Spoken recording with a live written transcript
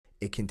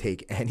it can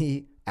take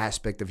any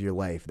aspect of your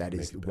life that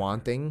is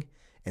wanting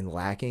and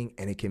lacking,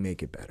 and it can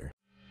make it better.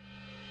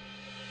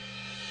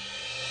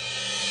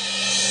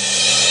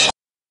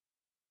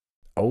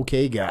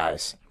 Okay,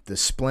 guys, the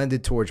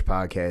Splendid Torch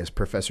Podcast.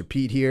 Professor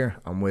Pete here.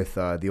 I'm with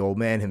the old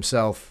man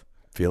himself.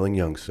 Feeling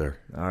young, sir.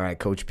 All right,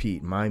 Coach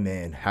Pete, my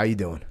man. How you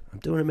doing? I'm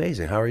doing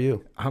amazing. How are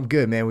you? I'm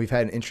good, man. We've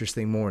had an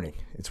interesting morning.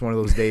 It's one of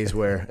those days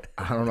where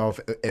I don't know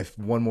if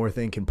one more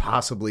thing can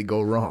possibly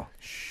go wrong.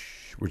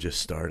 Shh, we're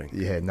just starting.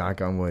 Yeah,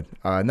 knock on wood.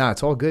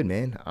 It's all good,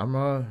 man.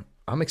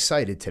 I'm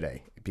excited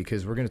today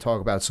because we're going to talk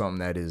about something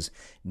that is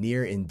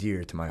near and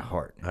dear to my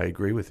heart. I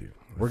agree with you.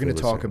 We're going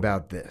to talk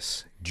about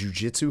this. Jiu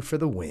Jitsu for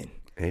the win.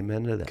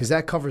 Amen to that. Because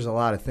that covers a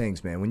lot of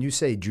things, man. When you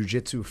say Jiu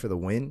Jitsu for the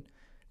win,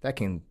 that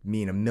can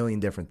mean a million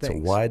different things.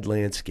 It's a wide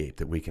landscape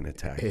that we can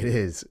attack. It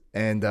is.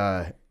 And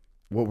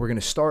what we're going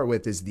to start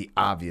with is the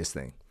obvious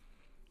thing.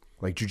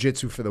 Like Jiu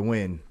Jitsu for the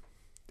win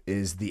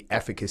is the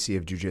efficacy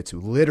of Jiu Jitsu.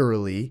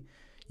 Literally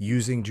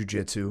using Jiu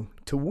Jitsu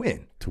to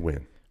win. To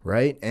win.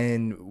 Right?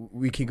 And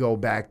we can go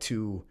back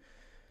to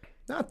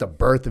not the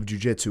birth of Jiu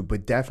Jitsu,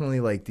 but definitely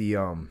like the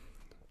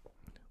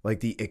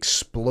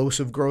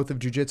explosive growth of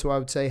Jiu Jitsu, I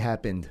would say,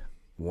 happened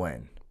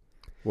when?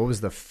 What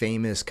was the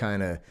famous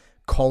kind of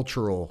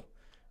cultural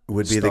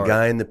would be start? The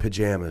guy in the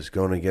pajamas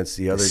going against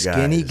the other guy.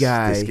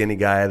 The skinny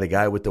guy, the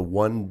guy with the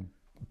one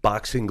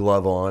boxing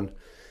glove on.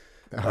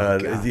 They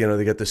got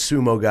the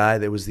sumo guy.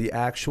 There was the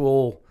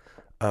actual,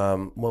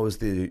 what was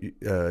the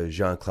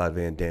Jean-Claude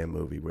Van Damme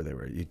movie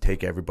where you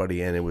take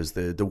everybody in? It was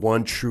the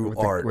one true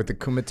art. With the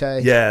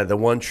kumite? Yeah, the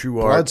one true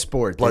art.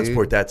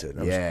 Bloodsport, that's it.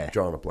 I was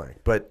drawing a blank.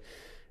 But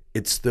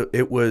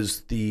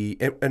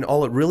and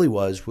all it really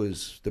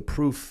was the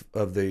proof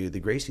of the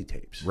Gracie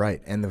tapes.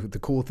 Right. And the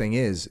cool thing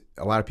is,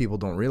 a lot of people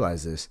don't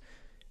realize this.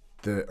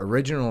 The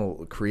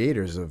original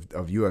creators of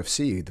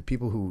UFC, the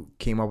people who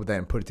came up with that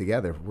and put it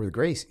together, were the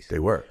Gracies. They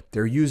were.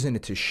 They're using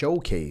it to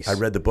showcase. I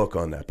read the book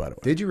on that, by the way.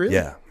 Did you really?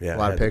 Yeah. A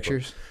lot of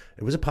pictures?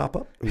 It was a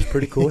pop-up. It was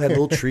pretty cool. It had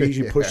little trees.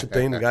 You push the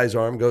thing, the guy's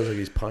arm goes like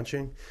he's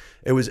punching.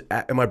 It was,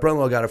 and my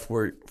brother-in-law got it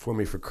for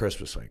me for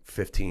Christmas like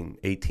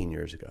 18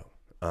 years ago.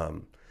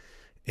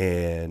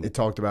 And it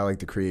talked about like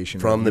the creation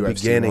from of the UFC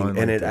beginning, one,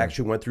 and like it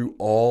actually went through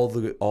all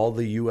the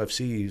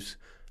UFCs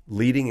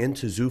leading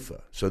into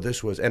Zuffa. So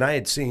this was, and I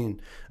had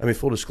seen. I mean,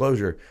 full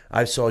disclosure,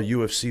 I saw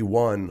UFC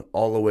 1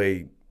 all the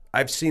way.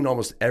 I've seen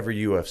almost every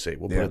UFC.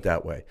 We'll put it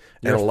that way.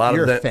 And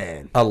you're a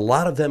fan. A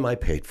lot of them I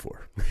paid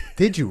for.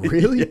 Did you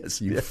really?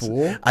 Yes, you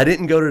fool! I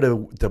didn't go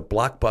to the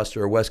Blockbuster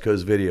or West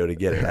Coast Video to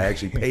get it. I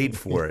actually paid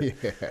for it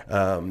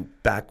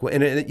back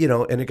when,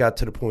 and it got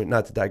to the point.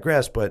 Not to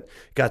digress, but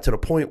got to the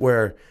point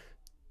where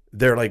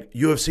they're like,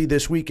 UFC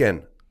this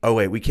weekend. Oh,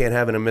 wait, we can't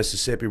have it in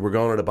Mississippi. We're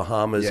going to the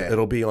Bahamas. Yeah.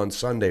 It'll be on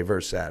Sunday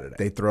versus Saturday.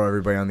 They throw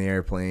everybody on the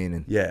airplane.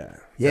 And yeah,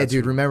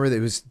 dude, remember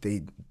there was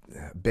the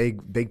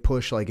big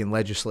push like in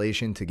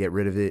legislation to get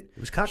rid of it.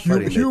 It was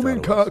cockfighting.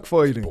 Human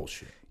cockfighting.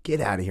 Bullshit.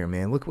 Get out of here,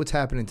 man. Look what's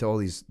happening to all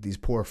these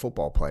poor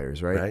football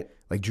players, right?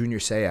 Like Junior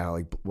Seau,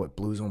 like what,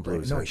 Blue Zone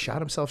Brain? No, he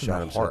shot himself in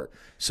the heart.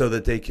 So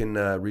that they can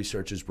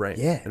research his brain.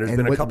 Yeah. And there's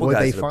been a couple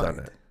guys that have done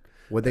that.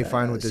 What'd they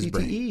find with his CTE.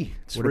 brain?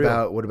 It's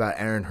what about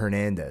Aaron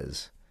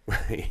Hernandez?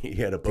 He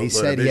had a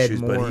boatload of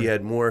issues, but he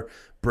had more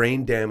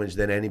brain damage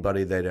than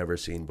anybody they'd ever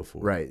seen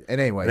before. Right. And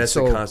anyway, and that's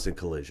a constant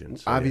collision.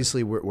 So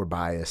obviously, we're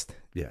biased.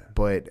 Yeah.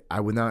 But I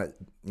would not,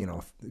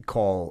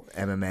 call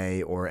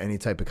MMA or any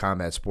type of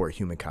combat sport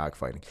human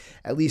cockfighting.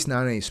 At least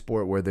not any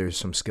sport where there's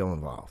some skill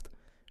involved.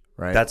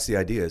 Right. That's the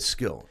idea, is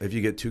skill. If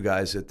you get two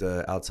guys at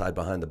the outside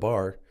behind the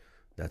bar,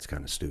 that's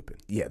kind of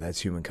stupid. Yeah, that's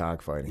human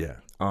cockfighting. Yeah.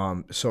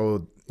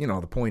 So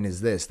the point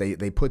is this: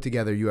 they put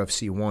together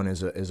UFC 1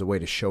 as a way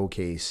to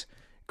showcase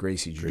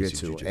Gracie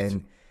Jiu-Jitsu,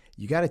 and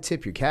you got to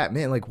tip your cap,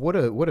 man. Like what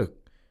an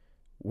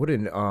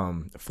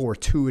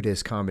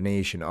fortuitous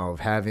combination of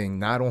having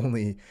not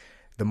only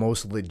the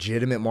most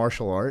legitimate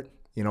martial art,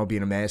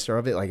 being a master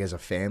of it, like as a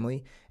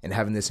family, and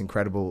having this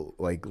incredible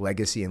like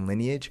legacy and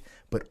lineage,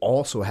 but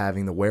also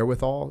having the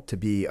wherewithal to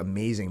be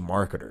amazing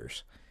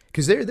marketers.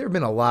 Because there have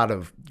been a lot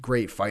of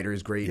great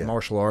fighters, great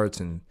martial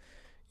arts, and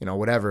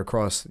whatever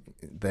across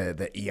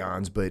the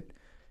eons, but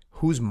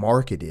who's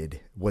marketed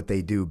what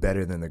they do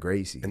better than the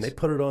Gracies? And they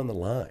put it on the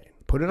line. They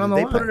put it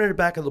in the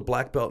back of the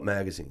black belt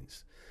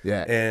magazines.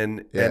 Yeah.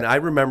 And I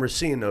remember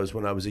seeing those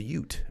when I was a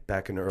Ute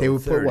back in the early 30s. They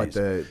would put what,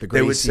 the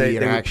Gracie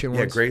in action ones?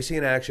 Yeah, Gracie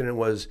in action. It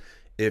was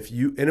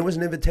and it was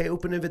an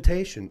open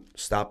invitation.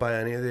 Stop by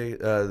any of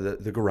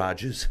the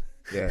garages.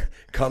 Yeah.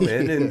 Come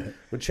in and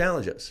would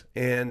challenge us.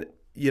 And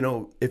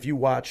if you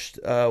watched,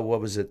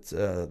 what was it,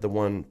 the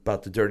one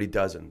about the Dirty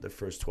Dozen, the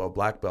first 12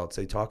 black belts,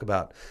 they talk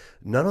about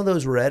none of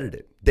those were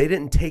edited. They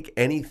didn't take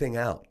anything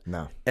out.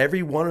 No.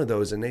 Every one of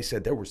those, and they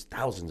said there was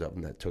thousands of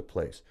them that took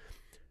place.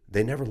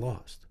 They never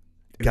lost.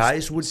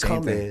 Guys would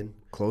come in.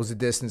 Close the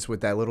distance with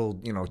that little,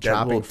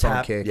 chopping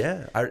front kick.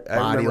 Yeah. I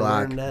body remember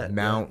lock, that.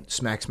 mount,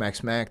 smack.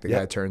 The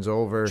guy turns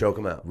over. Choke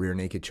him out. Rear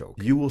naked choke.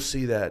 You will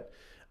see that.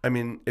 I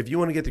mean, if you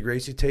want to get the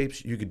Gracie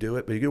tapes, you could do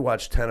it, but you could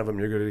watch 10 of them.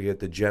 You're going to get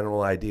the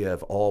general idea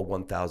of all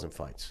 1,000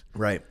 fights.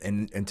 Right.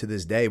 And to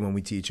this day, when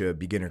we teach a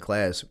beginner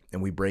class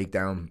and we break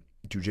down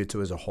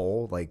jiu-jitsu as a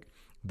whole, like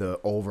the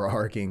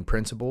overarching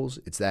principles,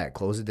 it's that: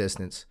 close the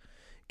distance,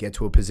 get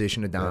to a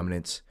position of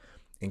dominance,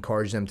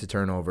 encourage them to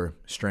turn over,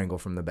 strangle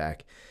from the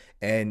back.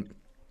 And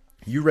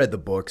you read the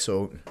book,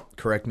 so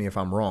correct me if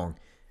I'm wrong.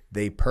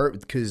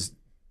 Because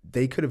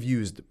they could have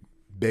used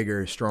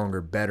bigger,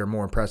 stronger, better,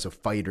 more impressive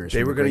fighters.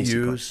 They were going to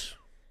use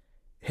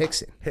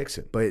Hickson.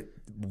 But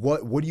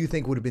what do you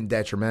think would have been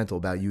detrimental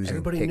about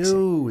using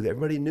Hickson?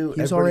 Everybody knew.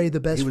 He was already the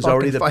best. He was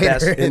already the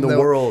best in the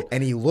world,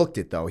 and he looked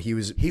it though. He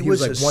was like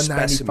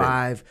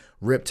 195,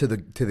 ripped to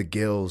the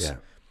gills. Yeah.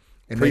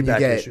 And then you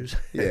get issues.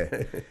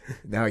 Yeah.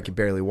 Now he can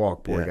barely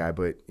walk, poor guy.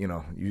 But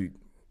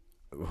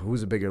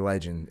who's a bigger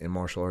legend in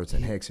martial arts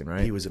than Hickson,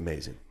 right? He was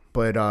amazing.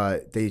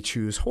 But they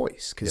choose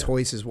Hoist because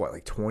Hoist is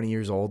like 20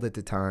 years old at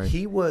the time.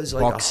 He was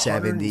like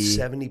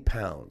 170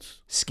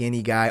 pounds.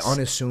 Skinny guy,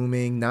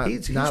 unassuming,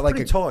 He's not pretty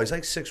like tall. He's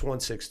like 6'1",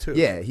 6'2".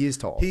 Yeah, he is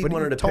tall. He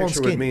wanted a tall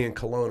picture with me in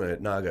Kelowna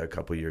at Naga a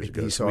couple years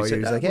ago. He saw you.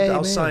 He was like, "Hey,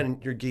 I'll man. sign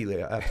your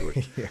gi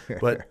afterwards."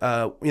 But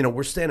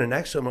we're standing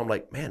next to him. I'm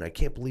like, man, I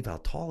can't believe how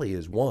tall he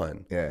is.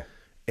 One,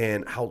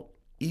 and how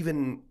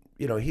even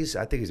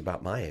I think he's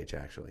about my age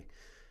actually.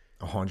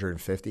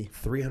 150,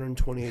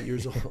 328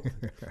 years old.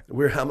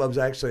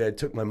 I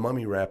took my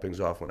mummy wrappings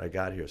off when I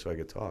got here so I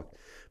could talk.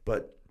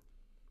 But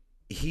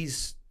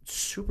he's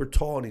super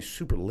tall and he's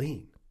super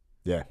lean.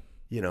 Yeah.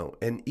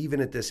 And even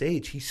at this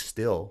age, he's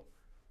still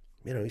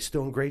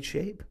in great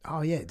shape.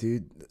 Oh yeah,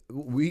 dude.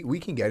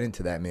 We can get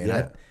into that, man.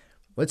 Yeah.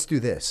 Let's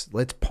do this.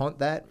 Let's punt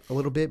that a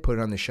little bit, put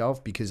it on the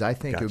shelf, because I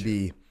think it'd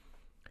be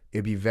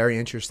very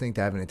interesting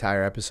to have an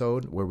entire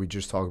episode where we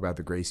just talk about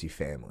the Gracie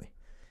family.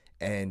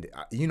 And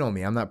you know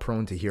me, I'm not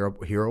prone to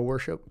hero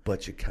worship.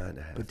 But you kind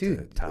of have But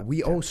dude,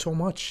 we owe so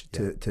much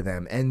to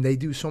them. And they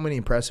do so many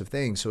impressive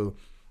things. So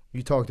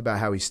you talked about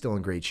how he's still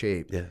in great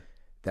shape. Yeah.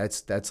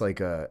 That's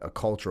like a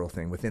cultural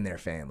thing within their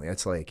family.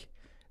 That's like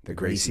the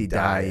Gracie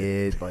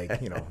diet, like,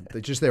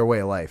 just their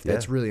way of life.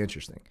 That's really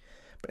interesting.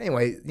 But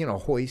anyway,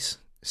 Hoist,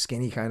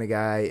 skinny kind of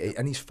guy,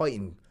 and he's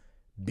fighting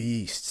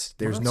beasts.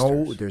 There's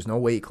no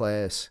weight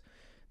class.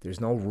 There's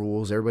no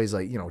rules. Everybody's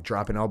like,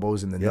 dropping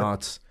elbows in the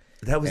nuts.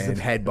 That was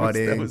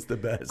headbutting. That was the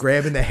best.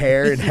 Grabbing the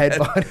hair and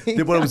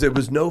headbutting. What was it? It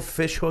was no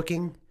fish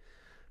hooking,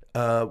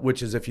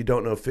 which is, if you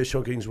don't know, fish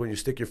hooking is when you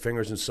stick your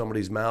fingers in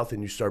somebody's mouth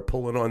and you start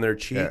pulling on their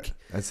cheek. Yeah,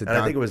 that's the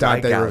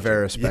Dante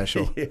Rivera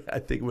special. Yeah, I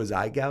think it was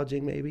eye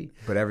gouging maybe.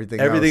 But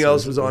everything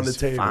else was on the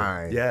table.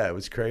 Fine. Yeah, it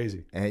was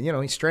crazy. And he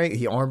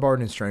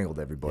armbarred and strangled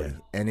everybody. Yeah.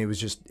 And it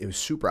was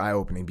super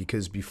eye-opening,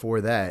 because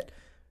before that,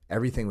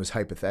 everything was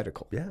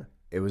hypothetical. Yeah.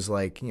 It was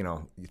like,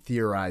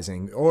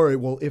 theorizing, or,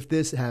 well, if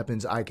this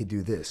happens, I could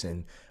do this,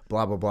 and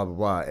blah, blah, blah, blah,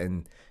 blah,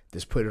 and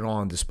just put it all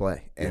on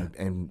display.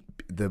 And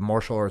the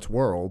martial arts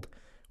world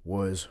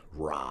was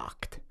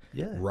rocked.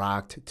 Yeah.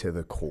 Rocked to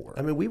the core.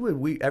 I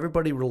mean,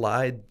 everybody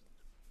relied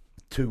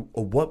to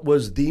what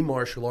was the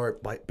martial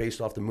art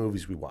based off the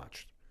movies we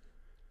watched.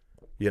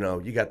 You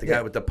got the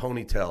guy with the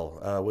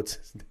ponytail. What's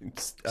his name?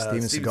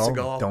 Steven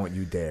Seagal? Don't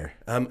you dare.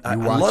 I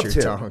loved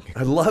him. Tongue.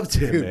 I loved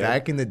him, dude, man.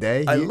 Back in the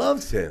day. I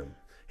loved him.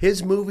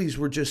 His movies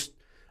were just,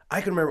 I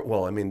can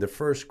remember, the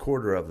first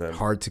quarter of them.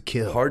 Hard to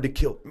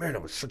Kill. Man,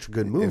 that was such a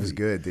good movie. It was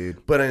good,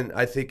 dude. But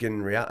I think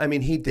in reality,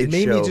 he did It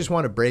made me just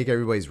want to break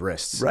everybody's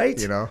wrists. Right?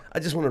 I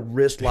just want to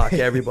wrist lock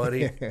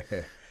everybody.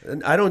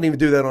 And I don't even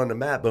do that on the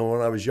mat, but when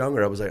I was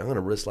younger, I was like, I'm going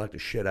to wrist lock the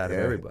shit out of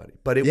everybody.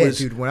 But it was...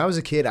 dude, when I was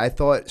a kid, I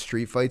thought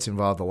street fights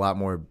involved a lot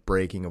more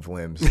breaking of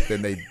limbs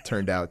than they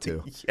turned out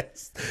to.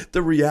 Yes.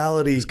 The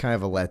reality... It's kind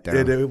of a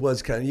letdown. It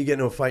was kind of... You get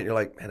into a fight and you're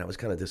like, man, I was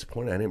kind of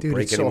disappointed. I didn't break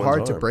anyone's arm. Dude, it's so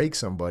hard to break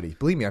somebody.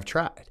 Believe me, I've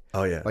tried.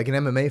 Oh, yeah. Like in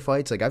MMA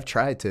fights, like I've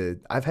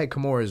had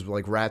Kimuras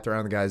like wrapped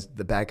around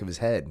the back of his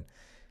head.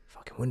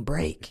 Fucking wouldn't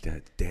break.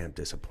 Damn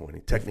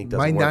disappointing. Technique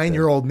doesn't work. My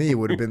 9-year-old me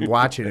would have been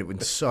watching it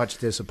with such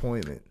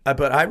disappointment.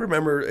 But I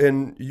remember,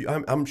 and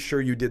I'm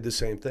sure you did the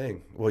same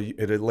thing. Well,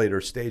 at a later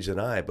stage than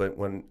I. But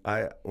when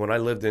I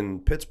lived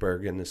in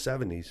Pittsburgh in the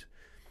 70s,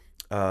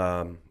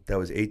 that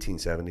was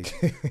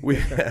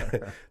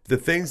 1870s. The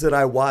things that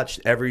I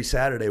watched every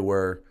Saturday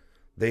were,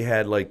 they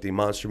had like the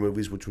monster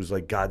movies, which was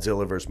like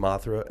Godzilla versus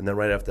Mothra, and then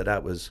right after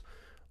that was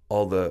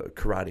all the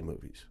karate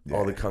movies,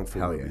 all the kung fu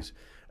movies.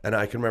 And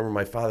I can remember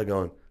my father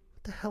going,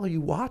 "What the hell are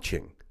you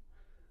watching?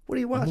 What are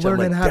you watching?"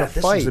 Learning how to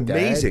fight. This is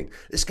amazing. Dad.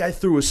 This guy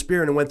threw a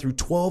spear and it went through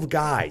 12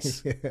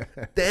 guys.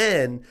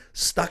 Then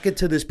stuck it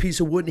to this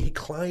piece of wood and he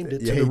climbed it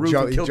to the roof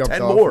and killed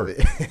 10 more.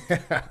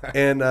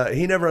 And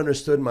he never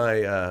understood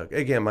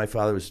again, my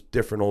father was a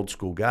different old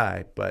school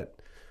guy, but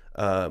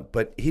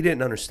he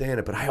didn't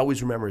understand it. But I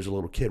always remember as a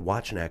little kid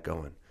watching that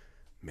going,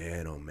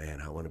 man, oh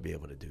man, I want to be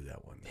able to do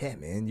that one day. Yeah,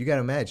 man. You got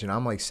to imagine,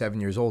 I'm like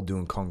 7 years old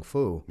doing kung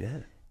fu. Yeah.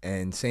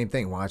 And same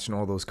thing, watching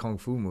all those kung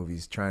fu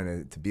movies,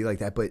 trying to be like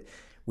that. But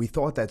we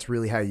thought that's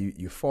really how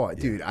you fought.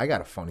 Yeah. Dude, I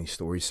got a funny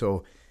story.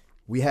 So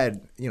we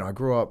had, I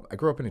grew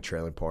up in a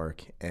trailer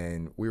park,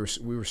 and we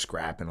were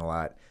scrapping a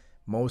lot.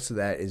 Most of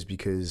that is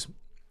because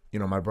you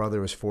know, my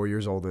brother was 4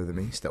 years older than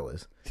me, still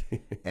is.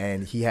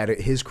 And he had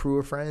his crew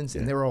of friends,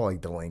 and they were all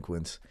like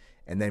delinquents.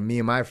 And then me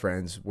and my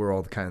friends were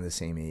all kind of the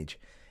same age.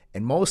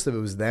 And most of it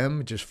was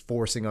them just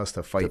forcing us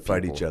to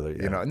fight each other.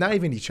 Yeah. You know, not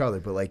even each other,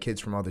 but like kids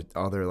from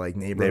other like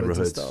neighborhoods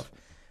and stuff.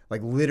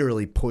 Like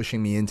literally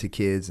pushing me into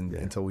kids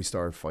until we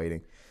started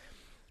fighting.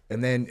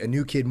 And then a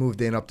new kid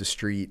moved in up the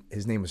street.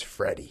 His name was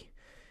Freddie.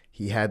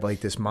 He had like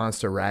this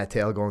monster rat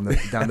tail going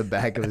down the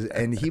back of his,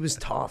 and he was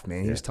tough,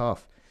 man. He was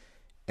tough.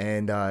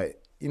 And,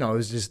 you know, it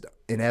was just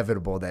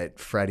inevitable that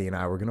Freddie and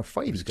I were going to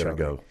fight each other.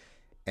 Go.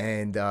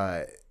 And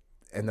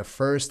the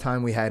first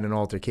time we had an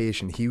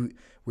altercation, we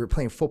were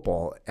playing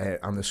football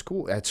at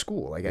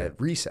school, like at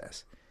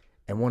recess.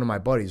 And one of my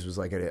buddies was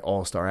like an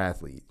all-star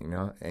athlete, you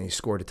know, and he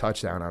scored a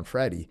touchdown on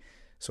Freddie.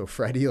 So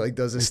Freddie like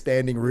does a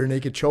standing rear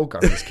naked choke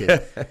on this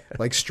kid,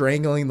 like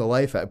strangling the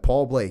life out.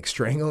 Paul Blake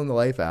strangling the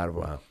life out of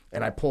him. Wow.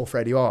 And I pull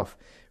Freddie off.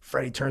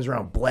 Freddie turns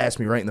around, blasts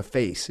me right in the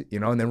face, you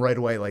know, and then right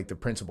away like the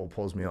principal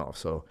pulls me off.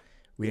 So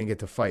we didn't get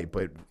to fight,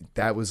 but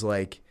that was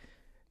like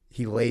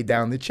he laid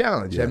down the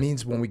challenge. Yeah. That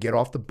means when we get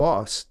off the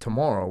bus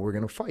tomorrow, we're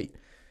gonna fight.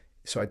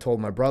 So I told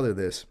my brother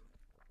this,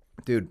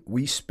 dude.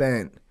 We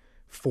spent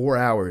 4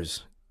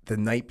 hours the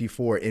night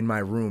before in my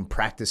room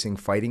practicing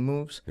fighting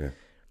moves. Yeah.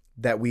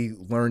 That we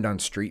learned on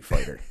Street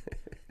Fighter.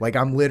 Like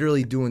I'm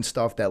literally doing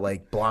stuff that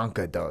like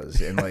Blanca does,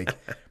 and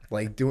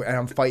and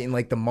I'm fighting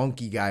like the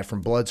monkey guy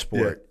from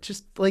Bloodsport. Yeah.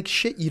 Just like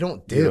shit you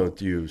don't do. You don't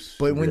use.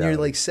 But when you're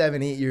like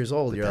 7, 8 years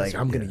old, you're like,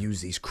 I'm gonna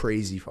use these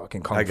crazy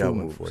fucking kung fu moves. I got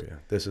one for you.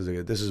 This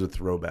is a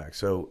throwback.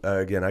 So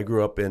again, I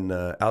grew up in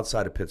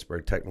outside of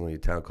Pittsburgh, technically a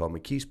town called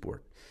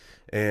McKeesport,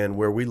 and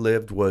where we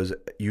lived was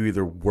you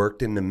either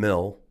worked in the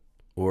mill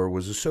or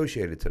was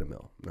associated to the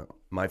mill. No,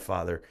 my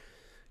father.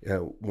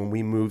 When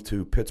we moved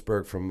to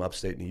Pittsburgh from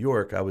upstate New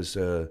York, I was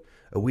a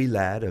wee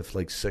lad of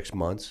like 6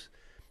 months,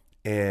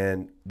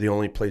 and the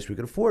only place we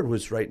could afford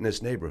was right in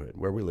this neighborhood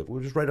where we lived. We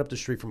were just right up the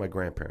street from my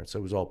grandparents, so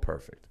it was all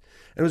perfect.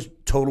 And it was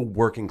total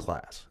working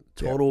class,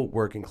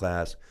 working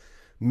class,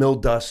 mill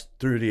dust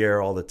through the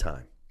air all the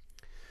time.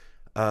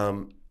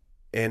 And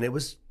it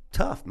was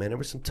tough, man. There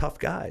were some tough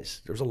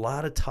guys. There was a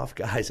lot of tough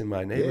guys in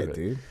my neighborhood.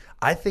 Yeah, dude.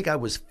 I think I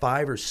was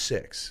 5 or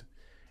 6,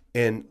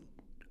 and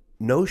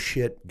no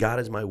shit, God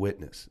is my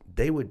witness.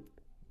 They would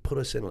put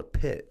us in a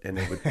pit, and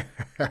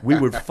we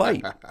would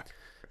fight.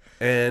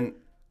 And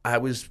I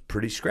was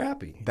pretty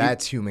scrappy.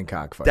 That's human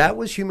cockfighting. That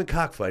was human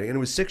cockfighting. And it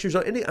was 6 years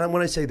old. And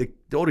when I say the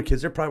older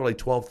kids, they're probably like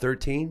 12,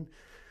 13.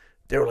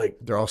 They were like...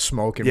 They're all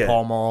smoking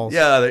Pall Malls.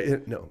 Yeah.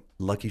 No,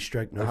 Lucky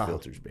Strike, no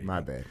filters, baby.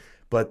 My bad.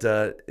 But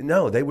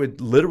no, they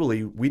would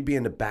literally... We'd be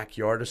in the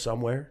backyard of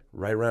somewhere,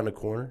 right around the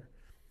corner.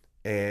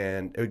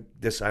 And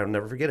I'll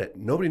never forget it.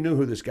 Nobody knew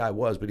who this guy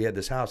was, but he had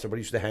this house. Everybody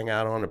used to hang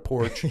out on a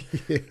porch.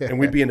 And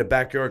we'd be in the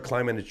backyard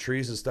climbing the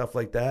trees and stuff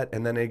like that.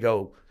 And then they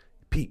go,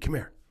 Pete, come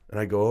here. And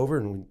I go over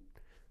and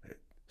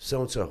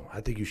so-and-so,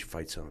 I think you should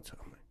fight so-and-so.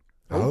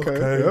 I'm like,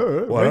 okay.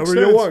 Yeah, whatever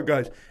you want,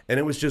 guys. And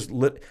it was just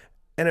lit.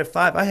 And at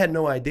 5, I had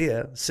no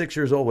idea. 6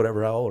 years old,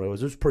 whatever how old I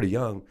was pretty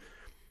young.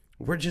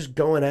 We're just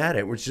going at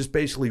it. We're just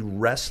basically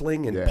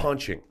wrestling and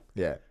punching.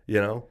 Yeah. You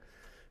know?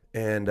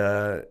 And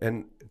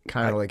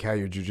kind of like how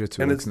your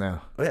jiu-jitsu looks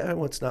now. Yeah,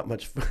 well, it's not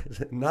much.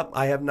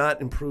 I have not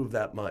improved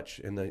that much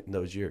in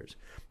those years.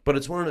 But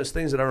it's one of those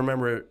things that I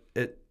remember.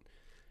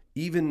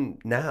 Even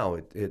now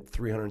at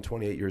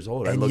 328 years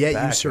old, I look back. And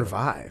yet you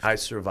survived. I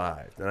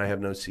survived, and I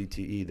have no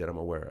CTE that I'm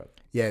aware of.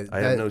 Yeah,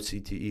 I have no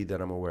CTE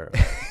that I'm aware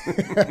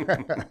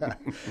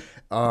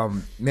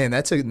of. Man,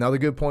 that's another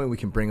good point we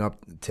can bring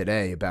up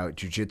today about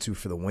jiu-jitsu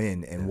for the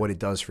win and what it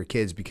does for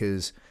kids,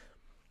 because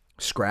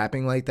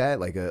scrapping like that,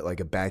 like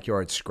a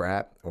backyard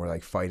scrap or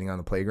like fighting on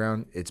the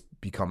playground, it's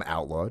become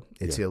outlawed.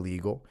 It's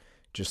illegal.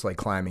 Just like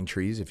climbing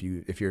trees. If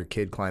you're a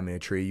kid climbing a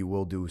tree, you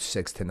will do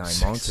 6 to 9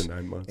 months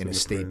in a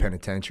state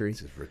penitentiary.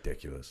 This is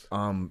ridiculous.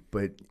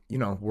 But you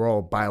know, we're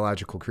all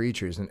biological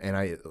creatures,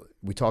 and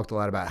we talked a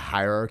lot about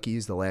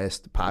hierarchies the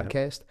last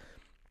podcast.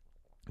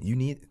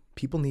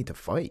 People need to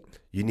fight.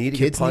 You need to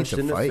get punched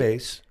in the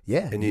face.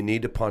 Yeah. And you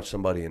need to punch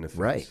somebody in the face.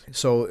 Right.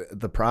 So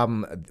the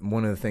problem,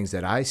 one of the things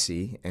that I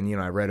see, and you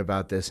know, I read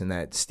about this in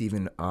that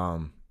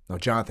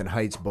Jonathan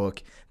Haidt's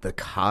book, The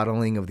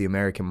Coddling of the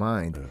American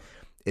Mind.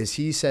 Is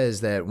he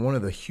says that one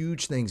of the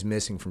huge things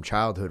missing from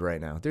childhood right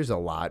now, there's a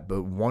lot,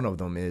 but one of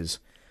them is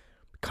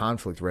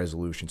conflict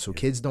resolution. So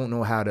kids don't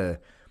know how to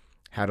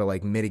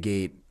like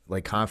mitigate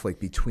like conflict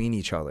between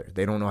each other.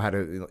 They don't know how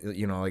to,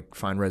 you know, like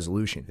find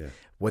resolution. Yeah.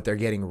 What they're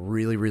getting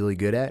really, really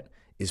good at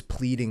is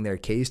pleading their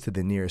case to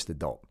the nearest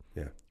adult.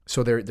 Yeah.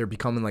 So they're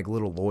becoming like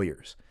little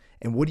lawyers.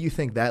 And what do you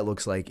think that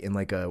looks like in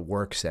like a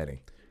work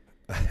setting?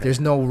 There's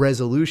no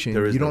resolution.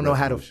 You don't know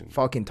how to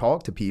fucking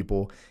talk to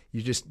people.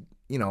 You just,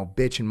 you know,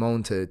 bitch and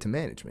moan to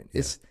management. Yeah.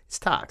 It's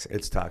toxic.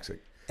 It's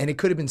toxic. And it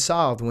could have been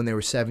solved when they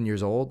were 7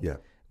 years old. Yeah.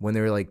 When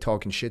they were like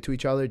talking shit to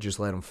each other, just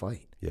let them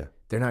fight. Yeah.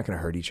 They're not going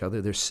to hurt each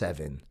other. They're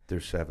 7. They're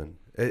 7.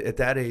 At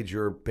that age,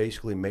 you're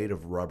basically made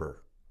of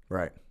rubber.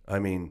 Right. I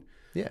mean,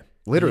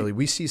 Literally,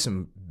 we see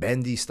some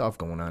bendy stuff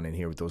going on in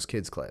here with those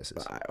kids'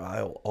 classes.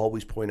 I'll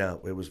always point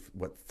out, it was,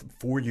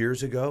 4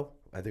 years ago?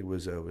 I think it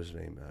was, what was her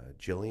name?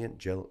 Julian?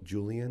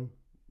 Julia?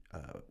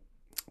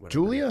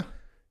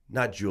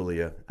 Not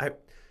Julia.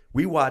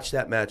 We watched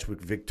that match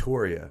with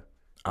Victoria.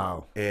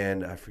 Oh.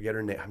 And I forget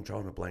her name. I'm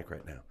drawing a blank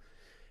right now.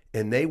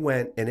 And they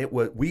went, and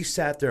we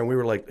sat there and we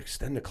were like,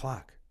 extend the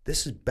clock.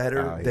 This is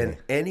better than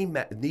any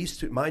match. These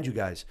two, mind you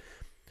guys,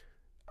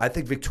 I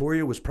think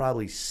Victoria was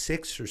probably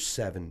 6 or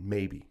 7,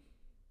 maybe.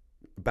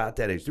 About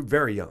that age. They're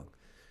very young.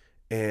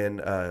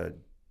 And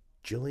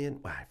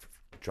Jillian, I've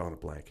drawn a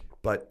blank.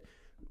 But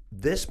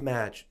this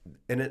match,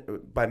 and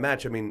by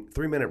match, I mean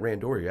 3-minute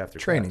randori after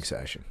training class,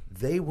 session.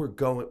 They were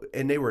going,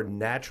 and they were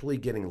naturally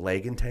getting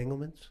leg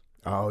entanglements.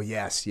 Oh,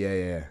 yes.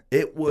 Yeah.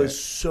 It was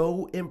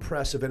so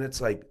impressive. And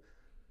it's like,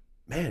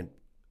 man,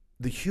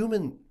 the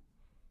human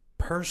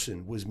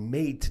person was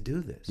made to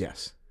do this.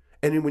 Yes.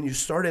 And then when you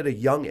start at a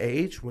young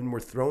age, when we're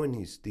throwing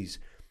these,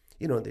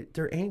 you know,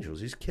 they're angels.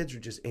 These kids are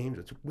just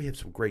angels. We have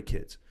some great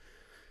kids.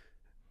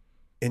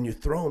 And you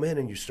throw them in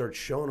and you start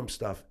showing them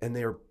stuff, and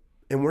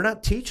we're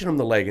not teaching them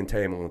the leg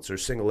entanglements or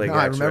single leg. No,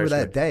 I remember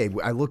that day.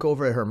 I look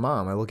over at her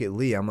mom. I look at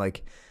Lee. I'm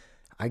like,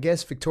 I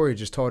guess Victoria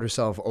just taught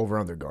herself over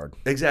under guard.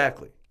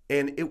 Exactly.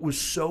 And it was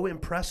so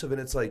impressive. And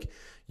it's like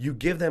you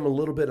give them a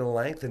little bit of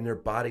length, and their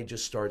body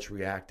just starts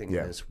reacting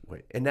in this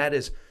way. And that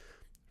is,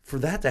 for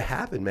that to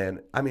happen,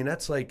 man, I mean,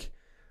 that's like.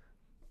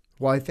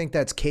 Well, I think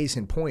that's case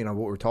in point on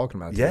what we're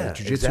talking about today. Yeah,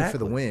 Jiu-Jitsu for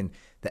the win,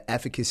 the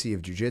efficacy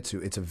of Jiu-Jitsu,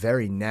 it's a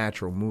very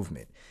natural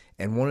movement.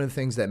 And one of the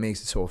things that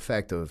makes it so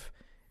effective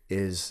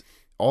is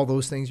all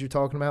those things you're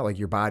talking about, like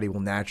your body will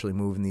naturally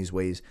move in these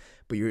ways,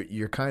 but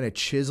you're kind of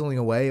chiseling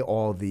away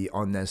all the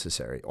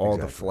unnecessary, all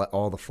the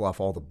fluff,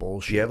 all the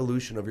bullshit. The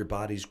evolution of your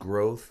body's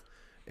growth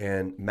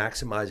and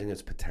maximizing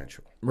its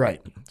potential.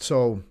 Right.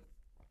 So,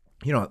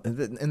 you know,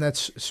 and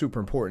that's super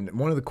important.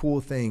 One of the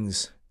cool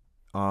things,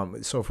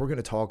 so if we're going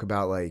to talk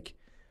about like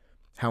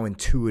how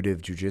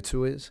intuitive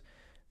jiu-jitsu is,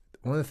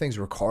 one of the things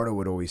Ricardo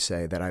would always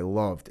say that I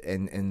loved,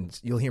 and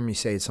you'll hear me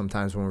say it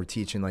sometimes when we're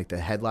teaching like the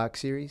headlock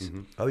series.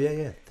 Mm-hmm. Oh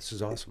yeah, this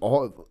is awesome.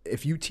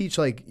 If you teach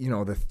like, you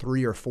know, the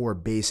 3 or 4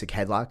 basic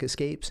headlock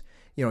escapes,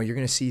 you know, you're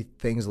gonna see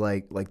things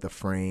like the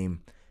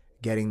frame,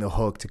 getting the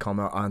hook to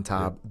come out on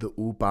top, the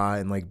upa,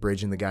 and like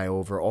bridging the guy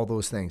over, all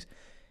those things.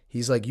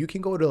 He's like, you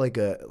can go to like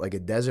a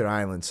desert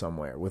island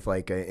somewhere with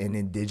like an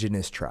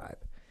indigenous tribe.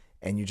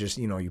 And you just,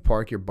 you know, you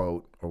park your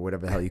boat or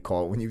whatever the hell you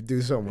call it when you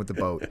do something with the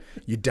boat.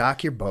 You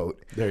dock your boat.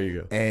 There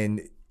you go.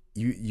 And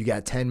you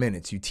got 10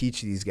 minutes. You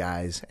teach these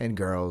guys and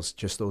girls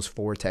just those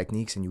 4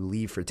 techniques, and you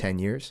leave for 10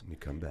 years. You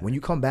come back. When you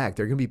come back,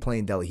 they're going to be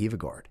playing De La Riva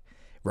guard,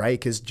 right?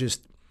 Because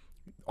just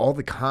all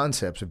the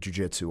concepts of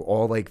jiu-jitsu,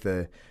 all like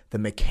the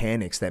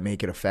mechanics that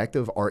make it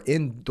effective are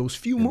in those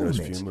few movements.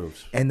 Those few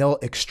moves. And they'll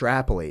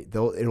extrapolate.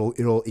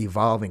 It'll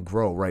evolve and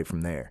grow right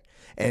from there.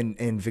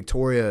 And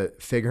Victoria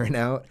figuring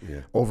out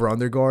over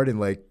underguard and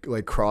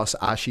like cross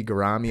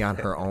ashigarami on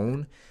her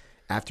own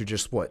after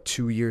just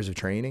 2 years of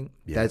training.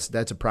 Yeah.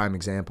 That's a prime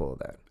example of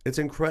that.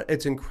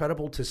 It's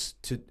incredible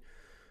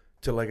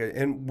to like,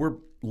 and we're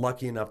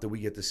lucky enough that we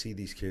get to see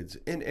these kids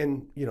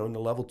and you know, in the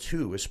level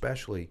 2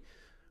 especially,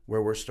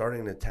 where we're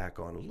starting to tack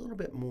on a little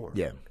bit more.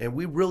 Yeah. And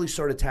we really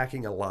started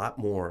attacking a lot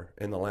more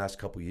in the last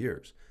couple of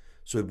years.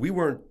 So we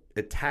weren't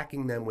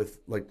attacking them with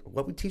like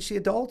what we teach the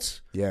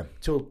adults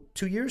till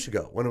 2 years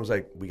ago, when it was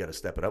like, we got to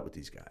step it up with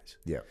these guys.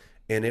 Yeah.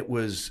 And it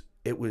was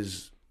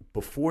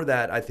before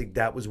that, I think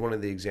that was one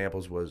of the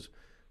examples was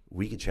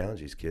we could challenge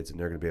these kids and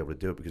they're going to be able to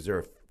do it because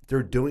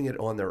they're doing it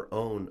on their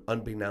own,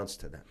 unbeknownst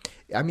to them.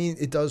 I mean,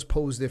 it does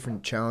pose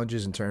different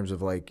challenges in terms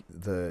of like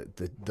the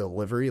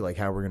delivery, like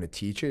how we're going to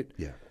teach it.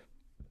 Yeah.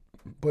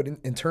 But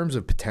in terms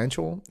of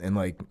potential and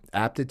like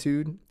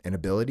aptitude and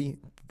ability,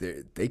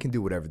 they can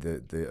do whatever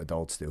the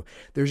adults do.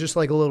 There's just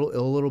like a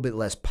little bit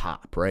less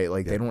pop, right?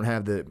 Like they don't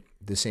have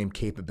the same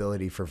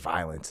capability for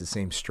violence, the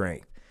same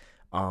strength.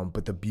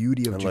 But the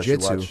beauty of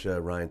jiu-jitsu. Unless you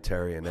watch Ryan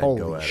Terry and Ed go at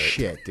it. Holy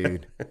shit,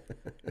 dude!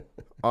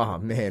 Oh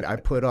man, I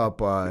put up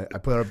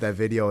that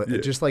video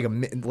just like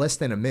less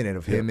than a minute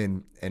of him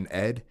and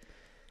Ed,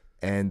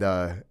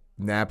 and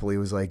Napoli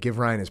was like, give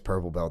Ryan his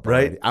purple belt.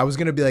 Right. I was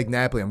gonna be like,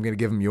 Napoli, I'm gonna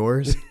give him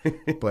yours,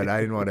 but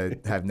I didn't want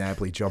to have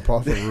Napoli jump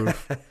off the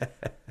roof.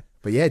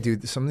 But yeah,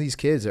 dude, some of these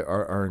kids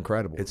are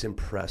incredible. It's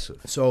impressive.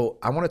 So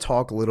I want to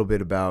talk a little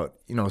bit about,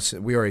 you know,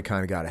 we already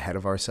kind of got ahead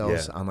of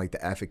ourselves on like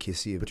the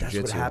efficacy of jiu-jitsu.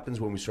 That's what happens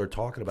when we start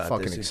talking about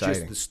fucking this. It's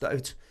exciting. just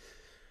the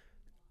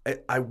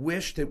stuff. I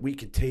wish that we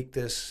could take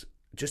this,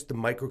 just the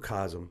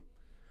microcosm,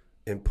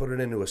 and put it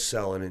into a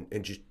cell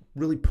and just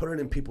really put it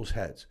in people's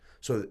heads.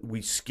 So that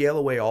we scale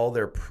away all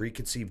their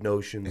preconceived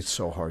notions. It's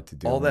so hard to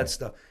do. All that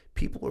stuff.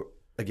 People are,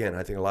 again,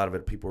 I think a lot of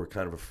it, people were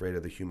kind of afraid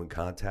of the human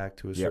contact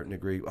to a certain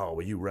degree. Oh,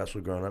 well, you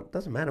wrestled growing up.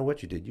 Doesn't matter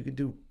what you did. You could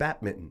do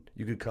badminton.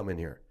 You could come in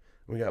here.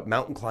 We got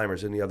mountain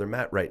climbers in the other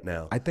mat right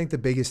now. I think the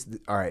biggest,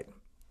 all right,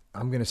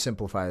 I'm going to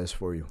simplify this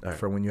for you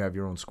for when you have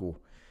your own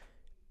school.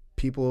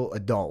 People,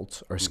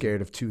 adults, are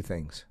scared of 2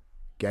 things,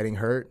 getting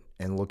hurt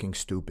and looking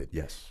stupid.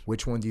 Yes.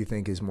 Which one do you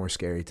think is more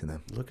scary to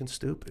them? Looking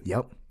stupid.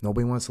 Yep.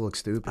 Nobody wants to look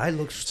stupid. I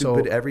look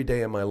stupid every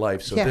day of my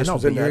life. So this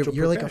was a natural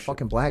you're like a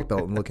fucking black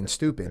belt and looking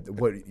stupid.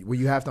 What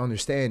you have to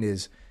understand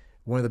is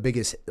one of the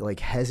biggest like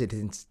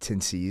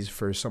hesitancies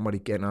for somebody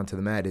getting onto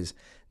the mat is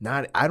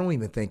not. I don't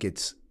even think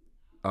it's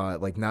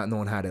like not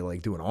knowing how to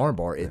like do an arm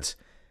bar. It's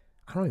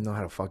I don't even know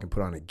how to fucking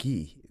put on a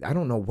gi. I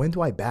don't know when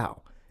do I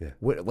bow. Yeah.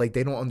 What, like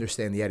they don't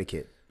understand the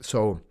etiquette.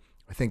 So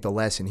I think the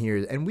lesson here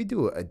is, and we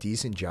do a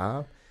decent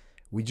job.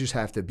 We just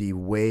have to be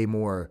way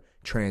more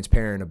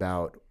transparent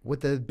about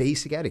what the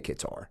basic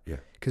etiquettes are. Yeah.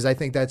 Because I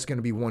think that's going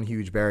to be one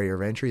huge barrier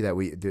of entry that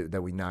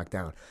we knock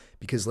down.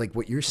 Because like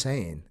what you're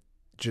saying,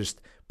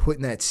 just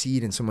putting that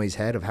seed in somebody's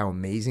head of how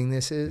amazing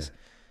this is,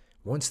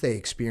 once they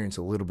experience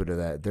a little bit of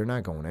that, they're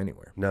not going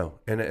anywhere. No,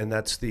 and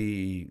that's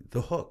the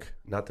hook,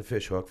 not the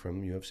fish hook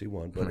from UFC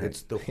 1, but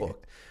it's the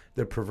hook.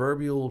 The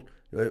proverbial,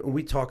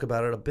 we talk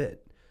about it a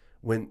bit,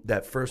 when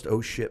that first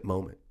oh shit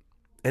moment.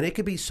 And it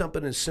could be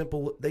something as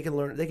simple, they can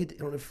learn, they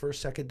could on the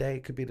first, second day,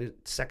 it could be the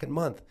second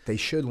month. They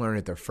should learn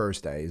it their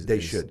first day.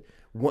 They should.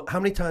 How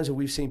many times have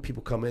we seen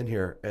people come in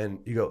here and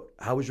you go,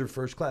 how was your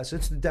first class?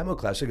 It's the demo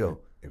class. I go,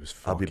 it was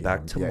I'll be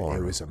back tomorrow. Yeah,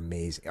 it was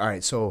amazing. All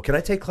right, so. Can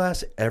I take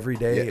class every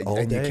day, all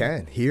and day? And you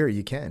can. Here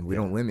you can. We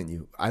don't limit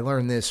you. I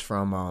learned this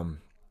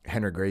from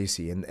Henry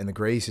Gracie, and the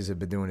Gracies have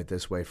been doing it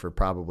this way for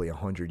probably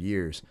 100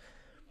 years.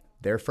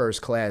 Their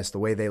first class, the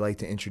way they like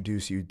to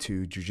introduce you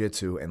to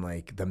jiu-jitsu and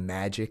like the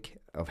magic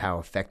of how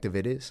effective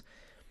it is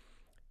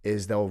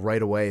they'll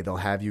right away, they'll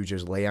have you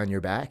just lay on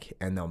your back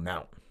and they'll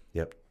mount.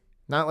 Yep.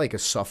 Not like a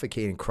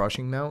suffocating,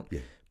 crushing mount.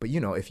 Yeah. But,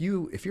 you know, if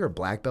you're a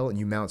black belt and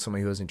you mount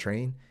somebody who doesn't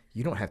train,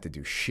 you don't have to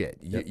do shit.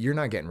 Yep. You're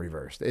not getting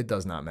reversed. It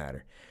does not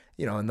matter.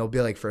 You know, and they'll be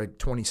like for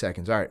 20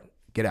 seconds, all right,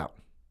 get out,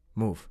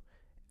 move.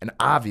 And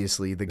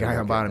obviously the guy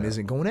on bottom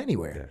isn't going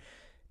anywhere. Yeah.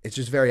 It's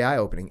just very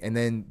eye-opening. And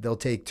then they'll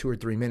take 2 or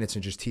 3 minutes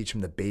and just teach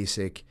them the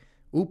basic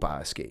upa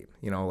escape,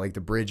 you know, like the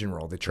bridge and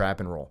roll, the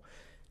trap and roll.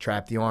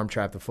 Trap the arm,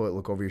 trap the foot,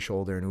 look over your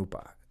shoulder, and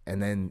upa.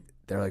 And then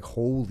they're like,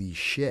 holy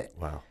shit.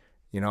 Wow.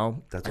 You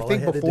know? That's I all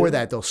think I had to before do?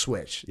 that, they'll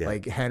switch. Yeah.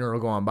 Like, Henry will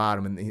go on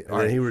bottom. And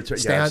then he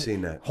returns. Yeah, I've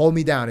seen that. Hold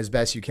me down as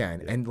best you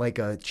can. Yeah. And like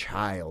a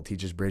child, he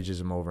just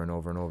bridges him over and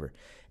over and over.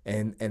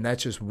 And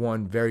that's just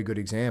one very good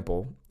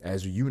example,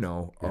 as you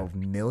know, of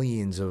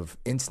millions of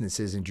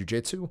instances in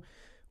jiu-jitsu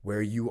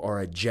where you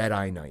are a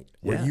Jedi Knight,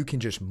 where you can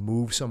just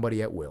move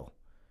somebody at will,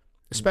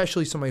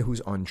 especially somebody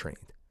who's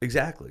untrained.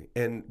 Exactly.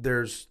 And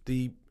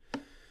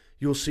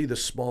you'll see the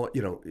small,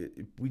 you know,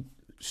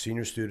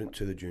 senior student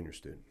to the junior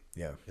student.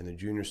 Yeah. And the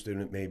junior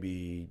student may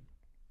be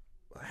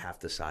half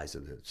the size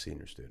of the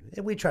senior student.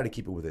 And we try to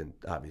keep it within,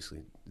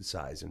 obviously, the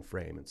size and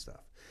frame and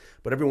stuff.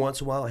 But every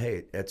once in a while,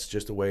 hey, it's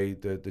just the way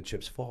the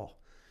chips fall.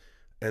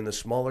 And the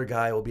smaller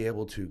guy will be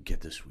able to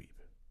get the sweep.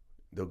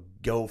 They'll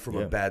go from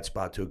a bad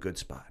spot to a good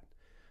spot.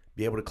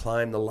 Be able to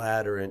climb the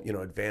ladder and, you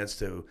know, advance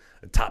to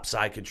a top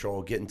side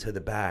control, get into the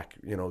back,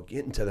 you know,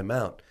 get into the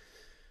mount.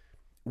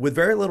 With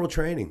very little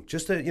training.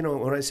 Just to, you know,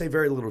 when I say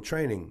very little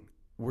training,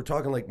 we're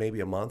talking like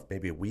maybe a month,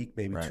 maybe a week,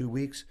 maybe 2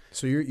 weeks.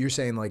 So you're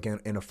saying like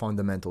in a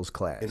fundamentals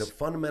class. In a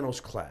fundamentals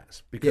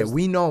class. Because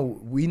we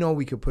know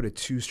we could put a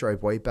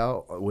 2-stripe white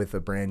belt with a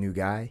brand new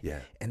guy.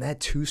 Yeah. And that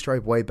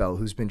 2-stripe white belt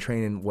who's been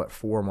training,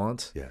 4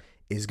 months? Yeah.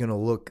 Is going to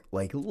look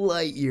like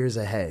light years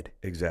ahead.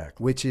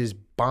 Exactly. Which is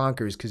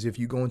bonkers, because if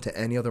you go into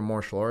any other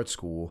martial arts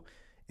school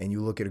and you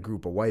look at a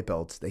group of white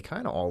belts, they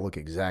kind of all look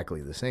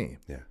exactly the same.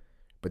 Yeah.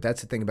 But that's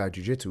the thing about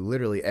jiu-jitsu.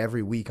 Literally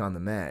every week on the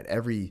mat,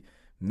 every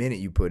minute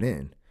you put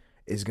in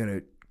is going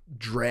to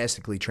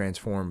drastically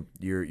transform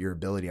your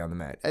ability on the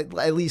mat,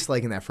 at least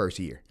like in that first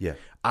year. Yeah.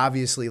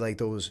 Obviously, like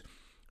those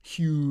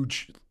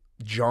huge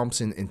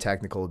jumps in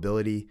technical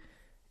ability,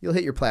 you'll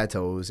hit your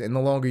plateaus, and the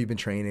longer you've been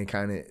training,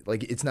 kind of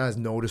like it's not as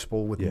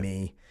noticeable with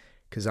me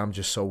because I'm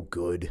just so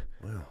good.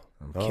 Wow.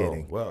 I'm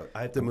kidding. Well,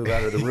 I have to move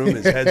out of the room.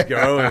 His head's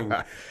growing.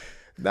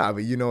 Nah,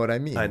 but you know what I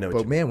mean. I know.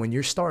 But man, when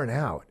you're starting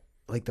out,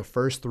 like the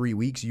first 3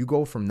 weeks, you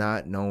go from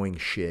not knowing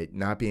shit,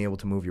 not being able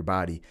to move your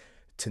body,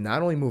 to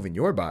not only moving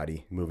your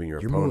body,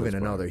 you're moving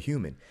another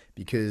human,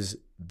 because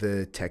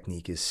the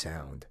technique is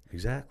sound.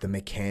 Exactly. The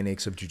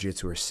mechanics of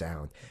jiu-jitsu are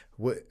sound.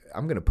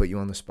 I'm going to put you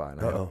on the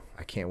spot.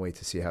 I can't wait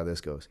to see how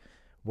this goes.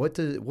 What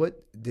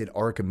did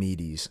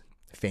Archimedes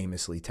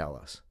famously tell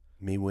us?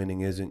 Me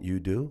winning isn't you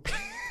do?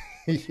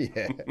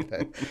 Yeah.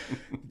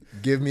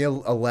 Give me a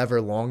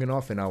lever long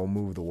enough and I will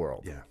move the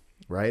world. Yeah.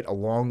 Right? A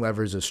long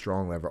lever is a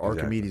strong lever.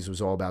 Exactly. Archimedes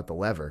was all about the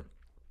lever.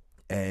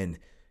 And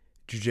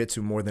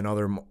jiu-jitsu, more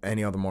than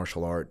any other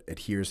martial art,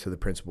 adheres to the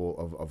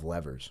principle of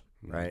levers,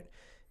 right?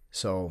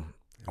 So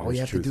all you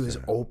have to do is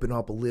open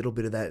up a little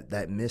bit of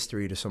that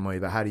mystery to somebody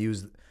about how to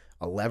use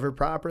a lever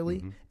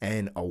properly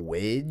and a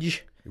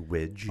wedge.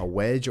 A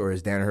wedge, or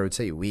as Danaher would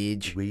say,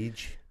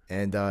 wedge.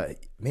 And,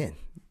 man,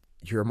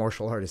 you're a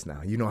martial artist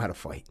now. You know how to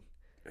fight.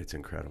 It's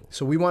incredible.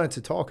 So we wanted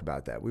to talk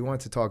about that. We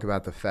wanted to talk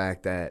about the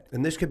fact that...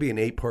 And this could be an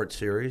 8-part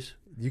series.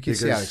 You can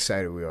see how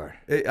excited we are.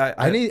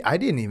 I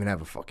didn't even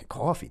have a fucking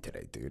coffee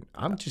today, dude.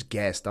 I'm just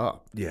gassed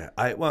up. Yeah,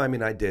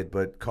 I did,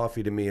 but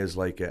coffee to me is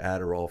like an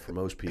Adderall for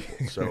most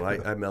people. So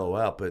I mellow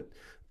out, but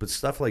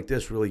stuff like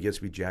this really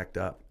gets me jacked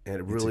up and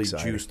it really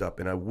juiced up.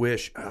 And I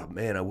wish,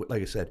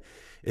 like I said,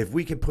 if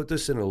we could put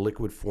this in a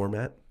liquid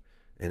format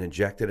and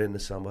inject it into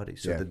somebody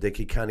so that they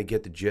could kind of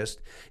get the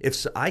gist.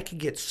 If I could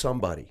get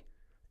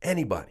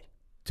anybody,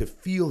 to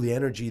feel the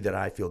energy that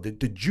I feel, the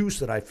juice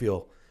that I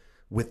feel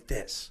with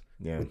this.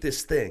 Yeah. With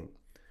this thing,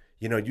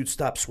 you'd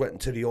stop sweating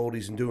to the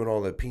oldies and doing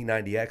all the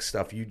P90X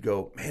stuff. You'd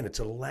go, man, it's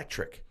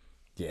electric.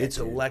 Yeah, it's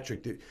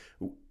electric.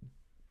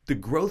 The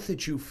growth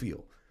that you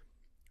feel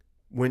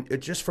when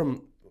it just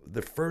from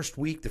the first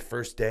week, the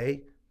first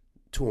day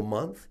to a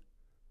month.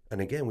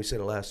 And again, we said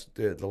the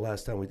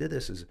last time we did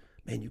this is,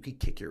 man, you could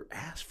kick your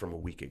ass from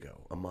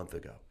a month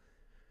ago.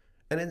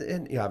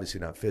 And obviously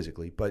not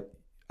physically, but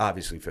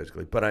obviously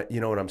physically. But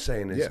you know what I'm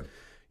saying is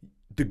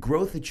the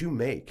growth that you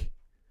make.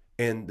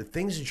 And the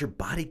things that your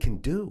body can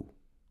do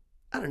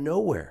out of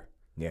nowhere.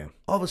 Yeah.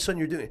 All of a sudden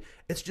you're doing it.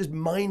 It's just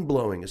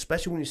mind-blowing,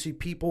 especially when you see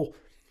people,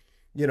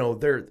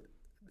 they've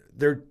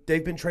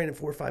been training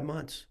 4 or 5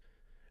 months.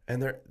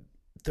 And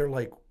they're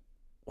like,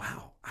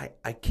 wow,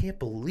 I can't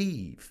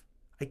believe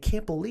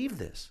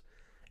this.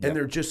 Yep. And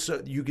they're just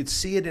so, you could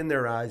see it in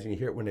their eyes and you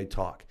hear it when they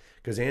talk.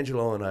 Because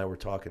Angelo and I were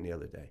talking the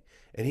other day.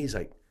 And he's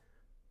like,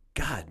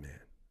 God, man.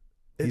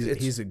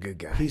 He's a good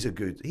guy. He's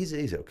okay. He's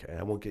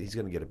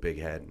going to get a big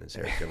head and his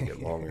hair's going to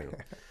get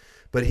longer.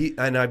 But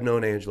I've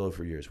known Angelo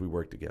for years. We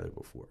worked together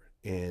before.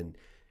 And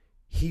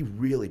he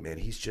really, man,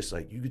 he's just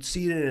like, you could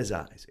see it in his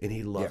eyes and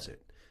he loves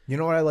it. You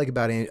know what I like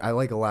about I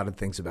like a lot of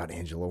things about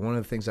Angelo. One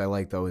of the things I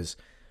like though is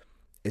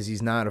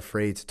he's not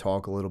afraid to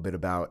talk a little bit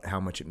about how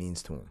much it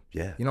means to him.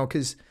 Yeah.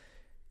 Because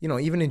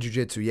even in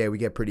jiu-jitsu, we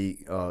get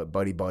pretty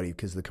buddy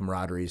because the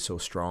camaraderie is so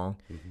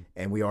strong. Mm-hmm.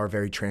 And we are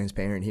very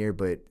transparent here,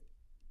 but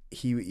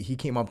he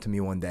came up to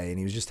me one day and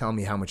he was just telling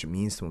me how much it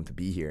means to him to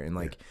be here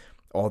and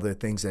all the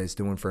things that it's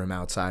doing for him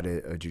outside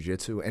of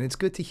jiu-jitsu. And it's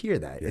good to hear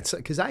that. Yeah. It's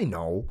because I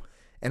know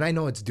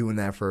it's doing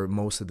that for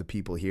most of the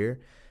people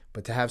here.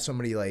 But to have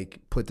somebody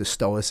put the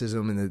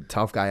stoicism and the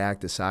tough guy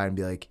act aside and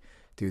be like,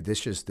 dude,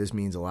 this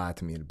means a lot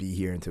to me to be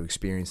here and to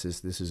experience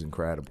this. This is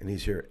incredible. And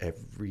he's here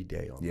every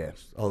day almost. Yeah.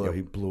 Although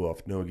he blew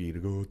off Nogi to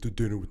go to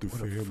dinner with the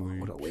family.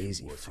 What a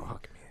lazy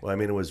fuck, man. Well,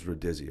 it was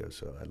Rodizio,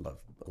 so I love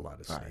a lot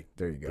of steak. Right,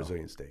 there you go.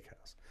 Brazilian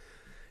steakhouse.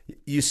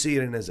 You see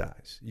it in his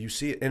eyes. You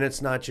see it, and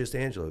it's not just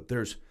Angelo.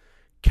 There's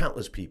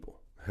countless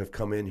people have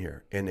come in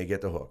here, and they get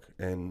the hook.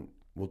 And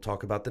we'll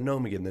talk about the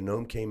Gnome again. The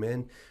Gnome came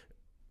in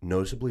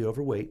noticeably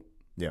overweight.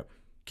 Yep.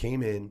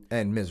 Came in.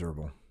 And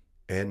miserable.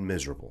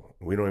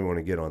 We don't even want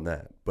to get on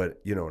that. But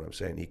you know what I'm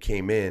saying. He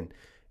came in,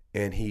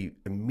 and he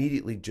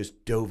immediately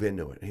just dove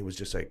into it. And he was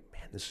just like,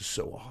 man, this is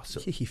so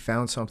awesome. He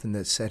found something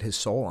that set his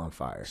soul on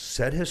fire.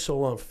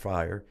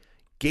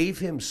 Gave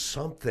him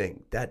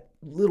something, that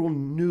little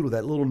noodle,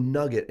 that little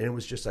nugget, and it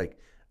was just like,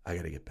 I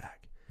got to get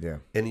back. Yeah.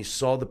 And he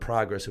saw the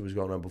progress that was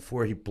going on.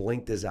 Before he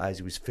blinked his eyes,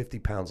 he was 50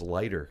 pounds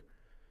lighter.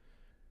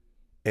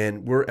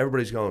 And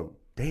everybody's going,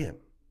 damn,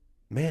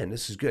 man,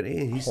 this is good.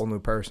 He's a whole new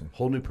person.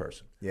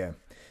 Yeah.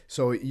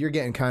 So you're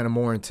getting kind of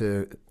more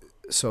into,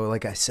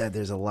 like I said,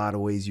 there's a lot of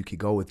ways you could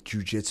go with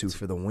jiu-jitsu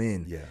for the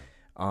win. Yeah.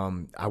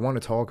 I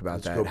want to talk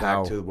about that. Let's go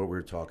back to what we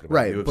were talking about.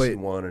 Right, UFC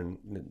 1 and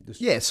this,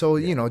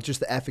 just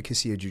the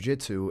efficacy of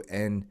jiu-jitsu.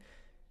 And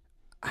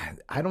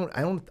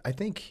I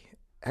think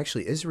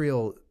actually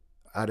Israel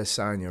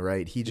Adesanya,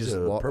 right? He just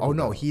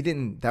he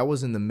didn't. That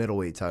was in the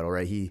middleweight title,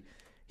 right? He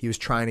was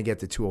trying to get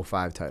the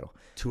 205 title.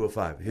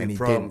 205. And he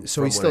didn't.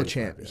 So he's still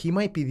champ. Yeah. He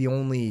might be the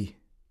only,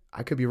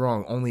 I could be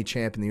wrong, only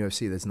champ in the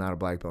UFC that's not a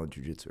black belt in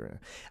jiu-jitsu right now.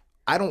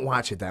 I don't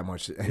watch it that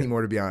much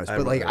anymore, to be honest.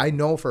 But I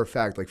know for a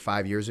fact,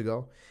 5 years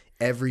ago,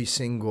 every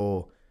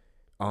single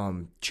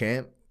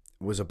champ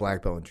was a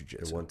black belt in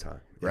jiu-jitsu. At one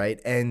time. Yeah. Right?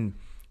 And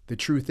the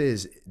truth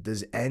is,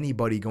 does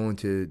anybody go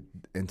into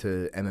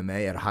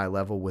MMA at a high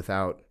level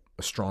without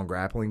a strong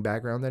grappling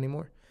background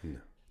anymore?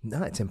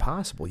 No, it's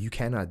impossible. You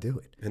cannot do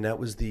it. And that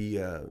was the,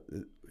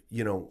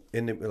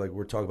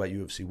 we're talking about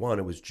UFC 1,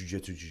 it was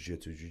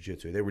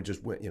jiu-jitsu. They were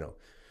just,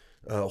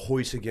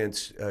 Hoist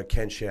against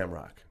Ken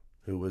Shamrock,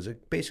 who was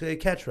basically a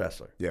catch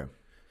wrestler. Yeah.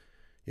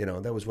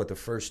 That was the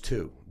first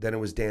two. Then it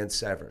was Dan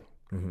Severn,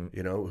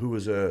 who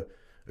was a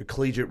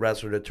collegiate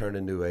wrestler that turned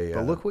into a...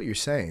 But look what you're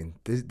saying.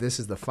 This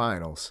is the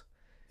finals.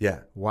 Yeah.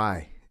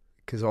 Why?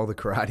 Because all the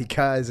karate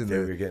guys and they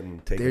were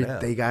getting taken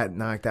out. They got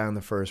knocked out in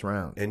the first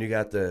round. And you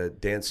got the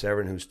Dan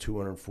Severn, who's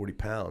 240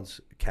 pounds,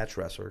 catch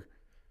wrestler,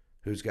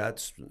 who's got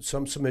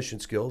some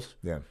submission skills.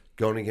 Yeah.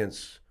 Going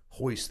against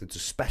Hoist, that's a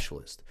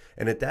specialist.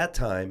 And at that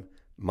time,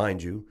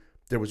 mind you,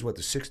 there was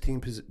the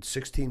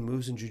 16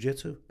 moves in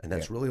jiu-jitsu, and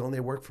that's really all they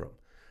worked from.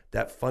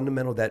 That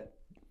fundamental, that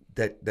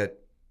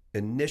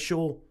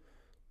initial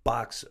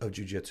box of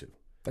jiu-jitsu.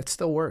 That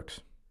still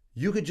works.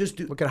 You could just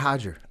do... Look at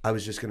Hodger. I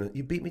was just going to...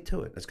 You beat me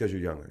to it. That's because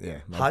you're younger. Yeah.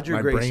 My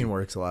brain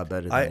works a lot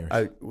better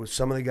than yours.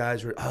 Some of the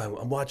guys were,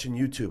 I'm watching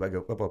YouTube. I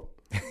go, up.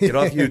 Get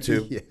off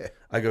YouTube. Yeah.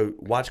 I go,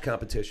 watch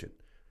competition.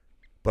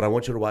 but I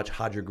want you to watch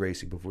Roger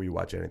Gracie before you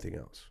watch anything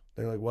else.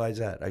 They're like, why is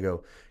that? I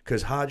go,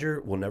 because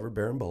Roger will never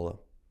berimbolo.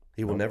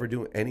 He will never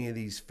do any of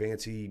these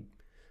fancy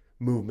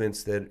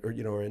movements that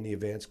are in the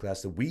advanced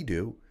class that we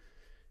do.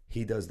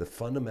 He does the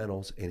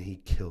fundamentals and he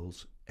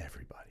kills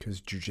everybody.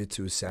 Because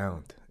jiu-jitsu is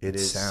sound.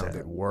 It's sound.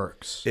 It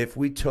works. If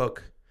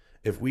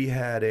we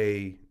had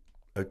a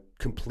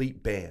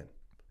complete ban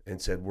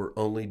and said we're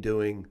only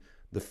doing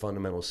the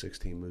fundamental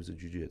 16 moves of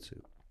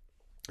jiu-jitsu,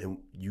 and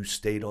you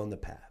stayed on the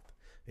path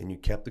and you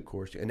kept the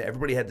course, and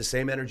everybody had the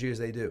same energy as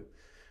they do,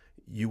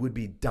 you would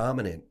be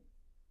dominant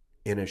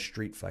in a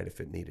street fight if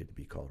it needed to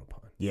be called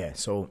upon. Yeah,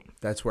 so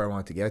that's where I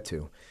want to get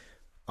to.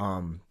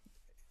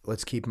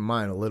 Let's keep in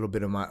mind a little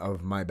bit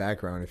of my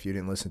background. If you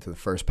didn't listen to the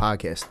first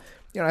podcast,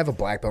 I have a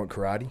black belt in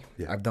karate.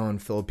 Yeah. I've done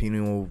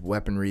Filipino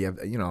weaponry.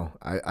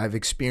 I've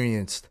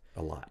experienced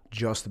a lot,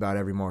 just about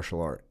every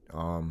martial art.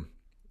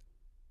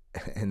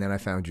 And then I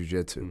found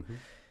jiu-jitsu. Mm-hmm.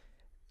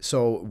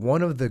 So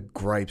one of the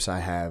gripes I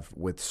have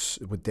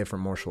with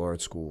different martial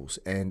arts schools,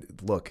 and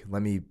look,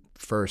 let me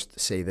first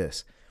say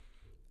this.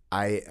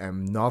 I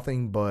am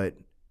nothing but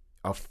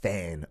a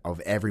fan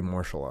of every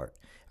martial art.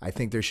 I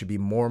think there should be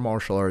more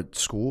martial art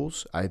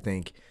schools. I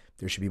think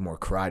there should be more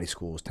karate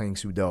schools, Tang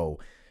Soo Do,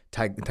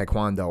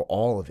 Taekwondo,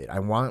 all of it. I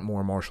want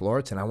more martial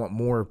arts, and I want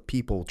more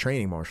people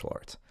training martial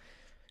arts.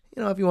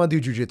 If you want to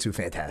do jiu-jitsu,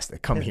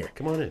 fantastic. Come here.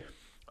 Come on in.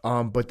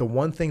 But the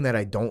one thing that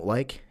I don't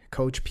like,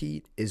 Coach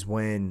Pete, is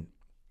when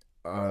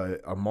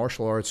a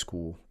martial arts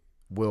school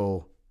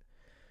will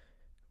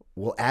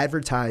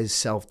advertise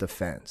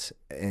self-defense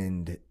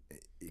and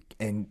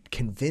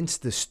convince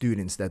the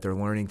students that they're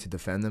learning to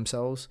defend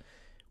themselves,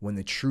 when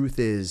the truth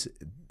is,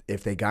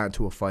 if they got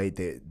into a fight,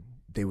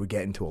 they would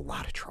get into a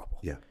lot of trouble.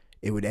 Yeah.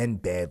 It would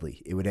end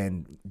badly. It would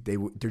end.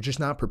 They're just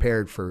not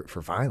prepared for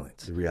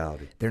violence. The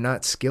reality. They're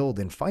not skilled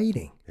in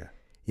fighting. Yeah.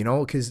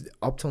 Because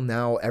up till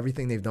now,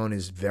 everything they've done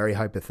is very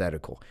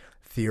hypothetical,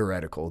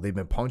 theoretical. They've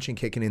been punching,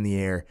 kicking in the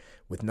air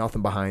with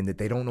nothing behind it.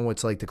 They don't know what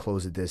it's like to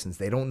close the distance.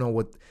 They don't know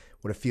what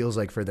it feels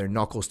like for their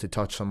knuckles to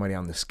touch somebody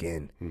on the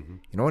skin. Mm-hmm.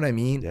 You know what I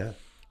mean? Yeah.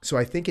 So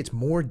I think it's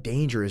more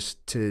dangerous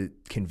to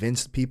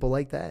convince people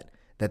like that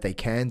they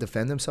can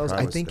defend themselves.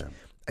 I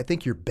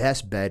think your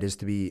best bet is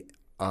to be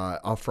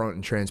upfront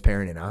and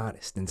transparent and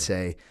honest and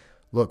say,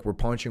 look, we're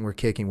punching, we're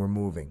kicking, we're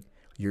moving.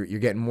 You're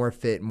getting more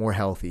fit, more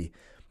healthy.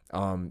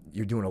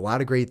 You're doing a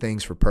lot of great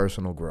things for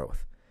personal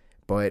growth.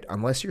 But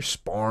unless you're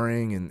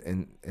sparring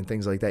and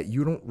things like that,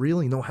 you don't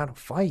really know how to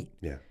fight.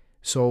 Yeah.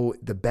 So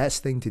the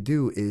best thing to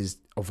do is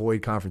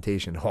avoid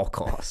confrontation at all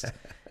costs,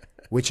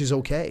 which is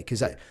okay.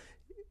 Because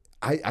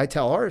I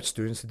tell our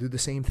students to do the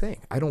same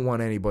thing. I don't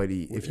want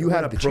anybody, if you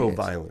have the chance.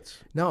 Pro-violence.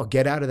 No,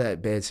 get out of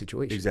that bad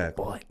situation.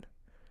 Exactly.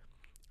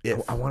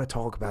 But I want to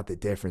talk about the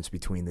difference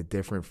between the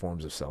different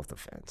forms of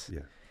self-defense.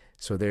 Yeah.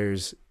 So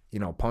there's,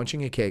 punch,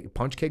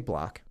 kick,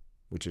 block,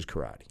 which is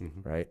karate,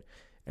 mm-hmm. right?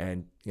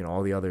 And,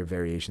 all the other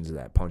variations of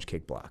that, punch,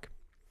 kick, block.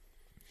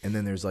 And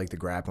then there's like the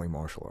grappling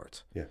martial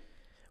arts. Yeah.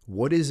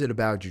 What is it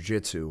about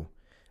jiu-jitsu?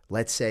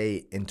 Let's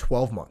say in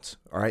 12 months,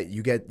 all right?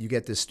 You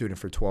get this student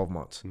for 12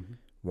 months. Mm-hmm.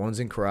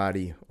 One's in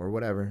karate or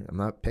whatever. I'm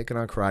not picking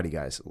on karate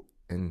guys.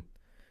 And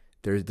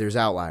there's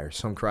outliers.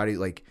 Some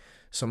karate,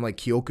 some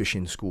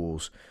Kyokushin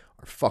schools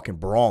are fucking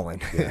brawling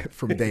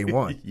from day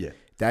one. Yeah.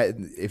 That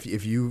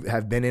if you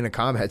have been in a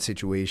combat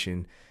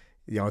situation,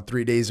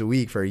 3 days a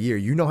week for a year,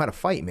 you know how to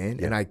fight, man.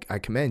 Yeah. And I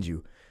commend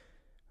you.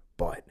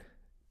 But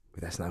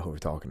that's not what we're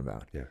talking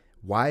about. Yeah.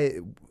 Why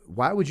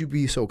would you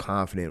be so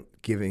confident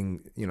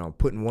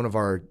putting one of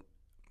our,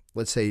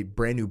 let's say,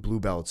 brand new blue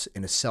belts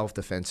in a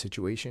self-defense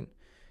situation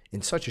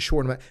in such a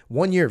short amount?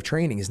 1 year of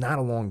training is not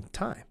a long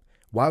time.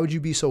 Why would you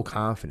be so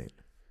confident?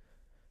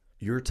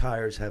 Your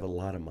tires have a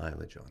lot of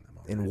mileage on them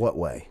already. In what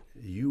way?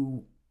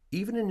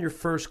 Even in your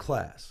first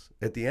class,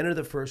 at the end of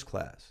the first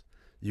class,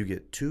 you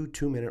get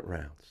 2-minute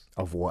rounds.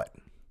 Of what?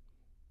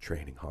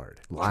 Training hard.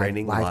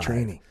 Live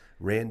training.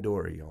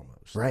 Randori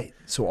almost. Right.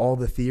 So all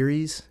the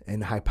theories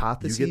and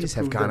hypotheses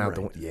have gone out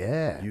the window.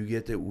 Yeah. You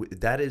get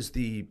that is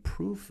the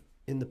proof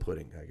in the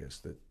pudding, I guess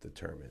the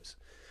term is.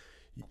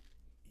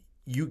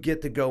 You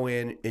get to go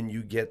in and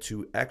you get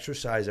to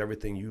exercise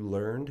everything you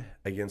learned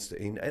against,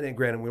 and then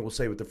granted, we will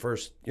say with the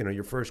first,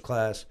 your first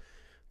class,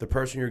 the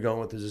person you're going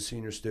with is a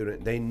senior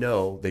student.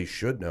 They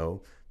should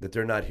know that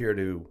they're not here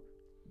to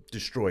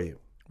destroy you.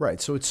 Right.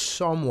 So it's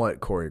somewhat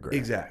choreographed.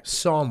 Exactly.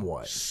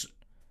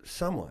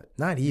 Somewhat.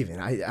 Not even.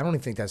 I don't even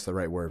think that's the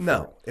right word for it.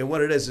 No. And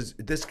what it is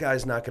this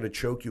guy's not going to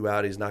choke you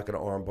out. He's not going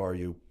to armbar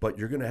you, but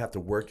you're going to have to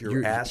work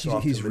your ass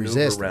off to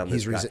maneuver around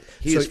this guy.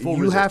 He is full resistance.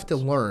 You have to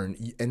learn,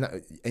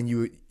 and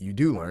you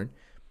do learn,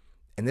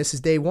 and this is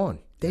day one.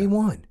 Day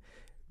one.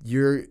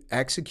 You're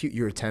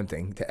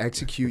attempting to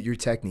execute your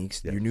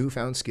techniques, your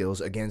newfound skills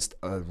against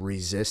a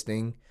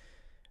resisting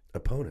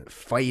opponent,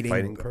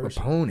 fighting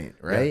opponent,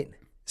 right? Yeah.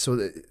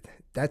 So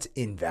that's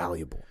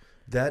invaluable.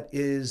 That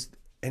is,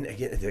 and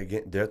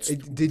again, that's.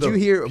 Did you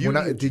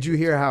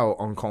hear how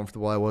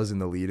uncomfortable I was in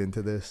the lead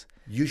into this?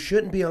 You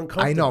shouldn't be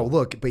uncomfortable. I know.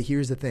 Look, but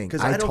here's the thing.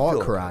 I taught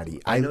karate.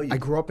 I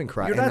grew up in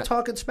karate. You're not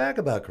talking smack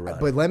about karate.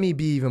 But let me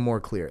be even more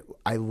clear.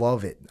 I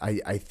love it.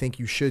 I think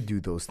you should do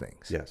those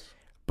things. Yes.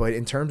 But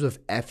in terms of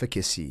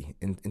efficacy,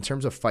 in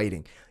terms of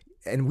fighting,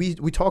 and we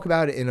talk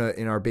about it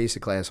in our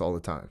basic class all the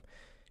time.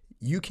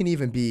 You can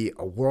even be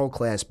a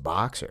world-class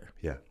boxer.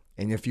 Yeah.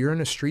 And if you're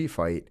in a street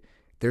fight,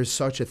 there's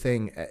such a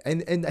thing,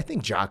 and I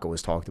think Jocko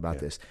has talked about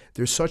this.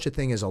 There's such a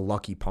thing as a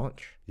lucky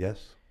punch.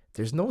 Yes.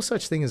 There's no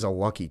such thing as a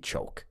lucky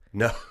choke.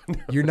 No.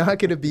 You're not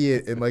going to be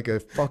in like a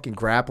fucking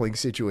grappling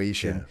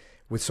situation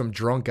with some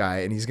drunk guy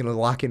and he's going to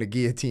lock in a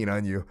guillotine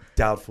on you.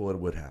 Doubtful it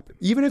would happen.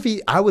 Even if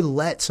I would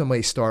let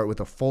somebody start with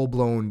a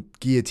full-blown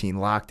guillotine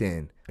locked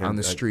in on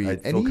the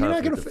street. and you're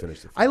not going to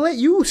finish the fight. I let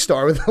you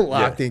start with a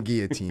locked-in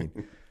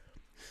guillotine.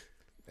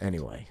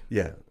 Anyway.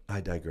 Yeah,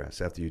 I digress.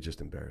 After you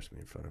just embarrassed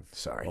me in front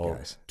of all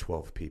guys.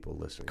 12 people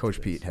listening.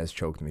 Coach Pete has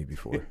choked me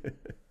before.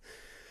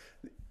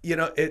 You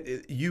know,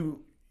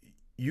 you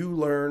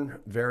learn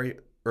very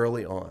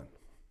early on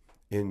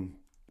in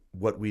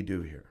what we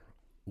do here.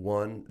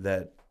 One,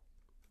 that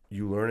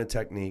you learn a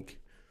technique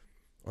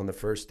on the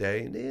first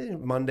day.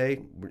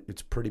 Monday,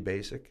 it's pretty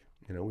basic.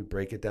 You know, we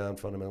break it down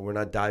fundamentally. We're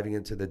not diving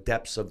into the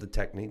depths of the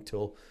technique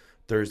till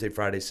Thursday,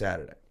 Friday,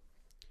 Saturday.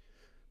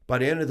 By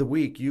the end of the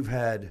week, you've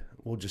had,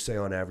 we'll just say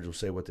on average, we'll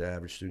say what the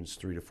average student's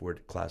 3 to 4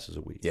 classes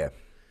a week. Yeah.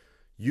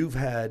 You've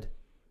had,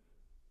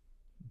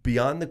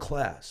 beyond the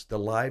class, the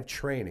live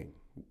training,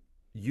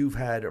 you've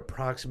had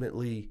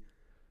approximately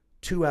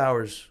 2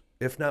 hours,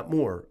 if not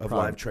more, of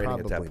live training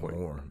at that point.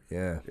 More.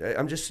 Yeah.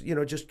 I'm just,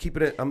 just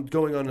keeping it, I'm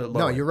going on the low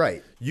No, end. you're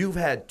right. You've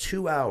had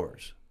 2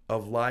 hours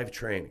of live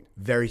training.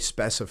 Very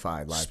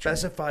specified live training.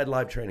 Specified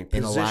live training.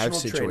 In a live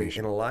Positional training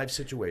situation. in a live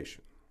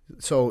situation.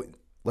 So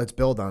let's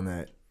build on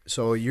that.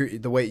 So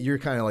the way you're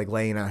kind of like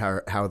laying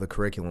out how the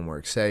curriculum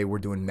works. Say we're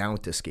doing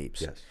mount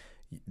escapes. Yes.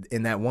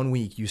 In that 1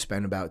 week, you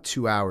spend about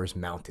 2 hours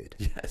mounted.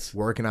 Yes.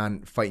 Working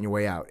on fighting your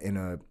way out in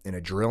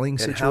a drilling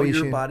situation. And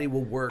how your body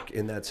will work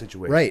in that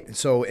situation. Right.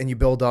 So, and you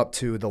build up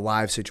to the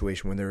live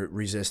situation when they're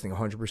resisting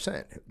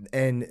 100%.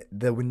 And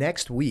the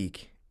next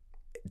week,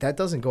 that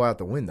doesn't go out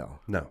the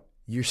window. No.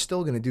 You're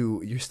still going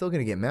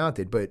to get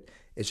mounted, but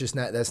it's just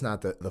that's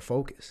not the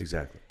focus.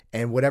 Exactly.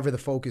 And whatever the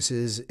focus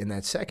is in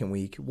that second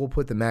week, we'll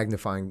put the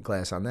magnifying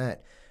glass on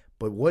that.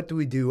 But what do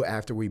we do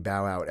after we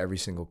bow out every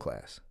single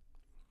class?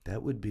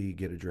 That would be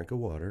get a drink of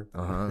water.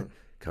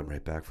 Come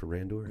right back for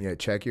Randori. Yeah,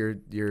 check your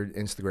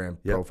Instagram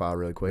profile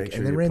really quick. Make sure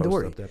and then you post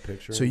Randori. up that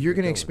picture. So you're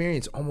going to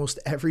experience almost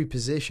every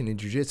position in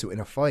jiu-jitsu in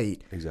a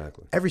fight.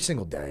 Exactly. Every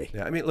single day.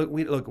 Yeah, I mean, look,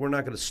 we're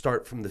not going to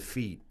start from the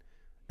feet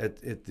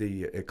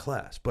at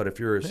class. But if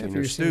you're a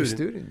senior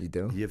student, you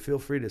do. You feel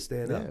free to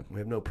stand up. We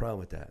have no problem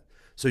with that.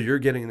 So you're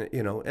getting,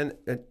 and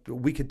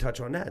we could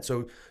touch on that.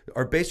 So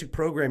our basic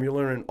program, you're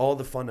learning all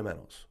the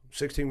fundamentals.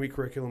 16-week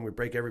curriculum, we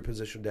break every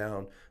position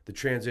down, the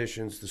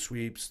transitions, the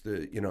sweeps,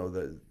 the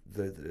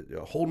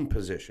holding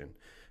position,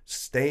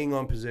 staying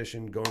on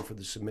position, going for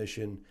the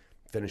submission,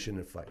 finishing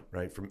the fight,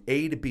 right? From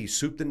A to B,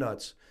 soup to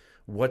nuts,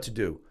 what to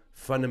do,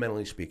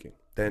 fundamentally speaking.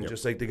 Then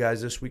just like the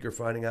guys this week are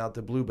finding out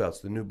the blue belts,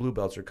 the new blue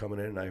belts are coming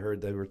in, and I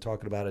heard they were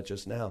talking about it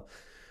just now.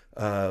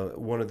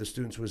 One of the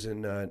students was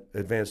in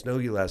advanced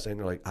no-gi last night, and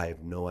they're like, I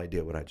have no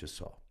idea what I just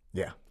saw.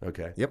 Yeah.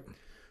 Okay. Yep.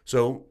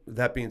 So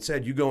that being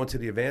said, you go into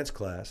the advanced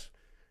class,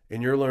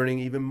 and you're learning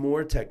even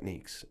more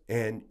techniques.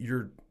 And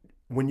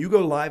when you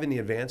go live in the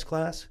advanced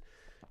class,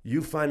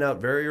 you find out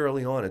very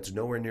early on it's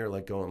nowhere near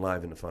like going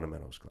live in the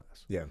fundamentals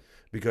class. Yeah.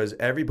 Because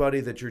everybody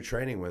that you're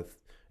training with,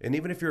 and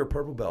even if you're a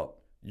purple belt,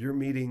 you're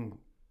meeting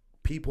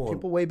people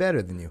way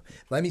better than you.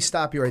 Let me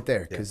stop you right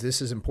there because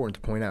this is important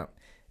to point out.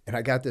 And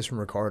I got this from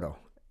Ricardo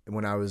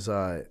when I was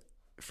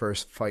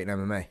first fighting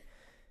MMA.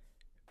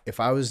 If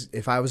I was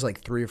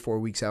like 3 or 4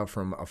 weeks out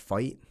from a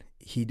fight,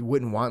 he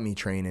wouldn't want me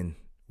training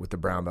with the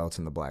brown belts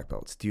and the black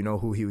belts. Do you know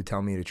who he would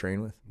tell me to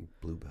train with?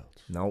 Blue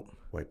belts. Nope.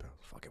 White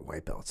belts. Fucking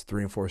white belts.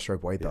 3 and 4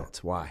 stripe white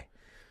belts. Why?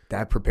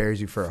 That prepares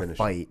you for a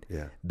fight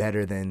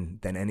better than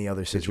any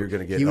other situation. You're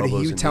going to get he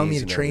elbows would tell and me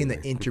knees to and train the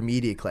everything.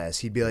 intermediate class.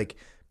 He'd be like,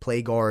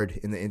 play guard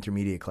in the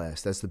intermediate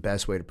class. That's the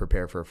best way to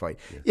prepare for a fight.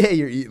 Yeah,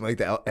 you're eating like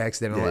the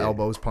accidental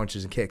elbows,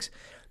 punches, and kicks.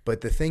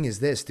 But the thing is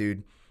this,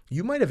 dude.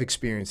 You might have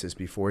experienced this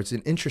before. It's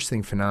an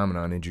interesting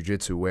phenomenon in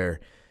jiu-jitsu where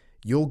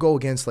you'll go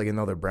against like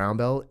another brown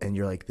belt and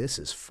you're like, this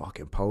is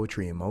fucking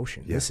poetry in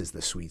motion. Yeah. This is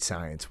the sweet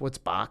science. What's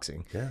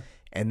boxing? Yeah.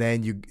 And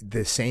then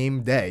the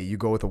same day you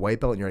go with a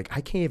white belt and you're like,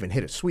 I can't even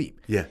hit a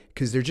sweep. Yeah.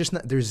 Because they're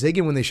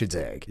zigging when they should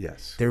zag.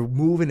 Yes. They're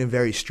moving in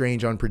very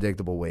strange,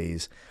 unpredictable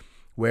ways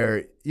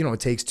where, it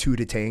takes two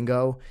to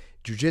tango.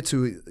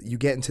 Jiu-jitsu, you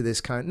get into this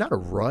kind, not a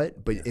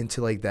rut, but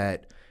into like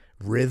that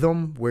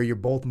rhythm where you're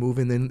both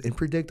moving in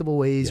predictable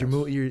ways. Yes.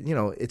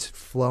 It's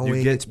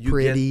flowing, it's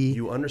pretty.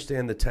 You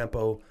understand the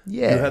tempo.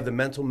 Yeah. You have the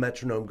mental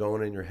metronome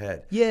going in your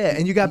head. Yeah,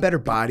 and you got better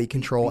body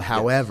control.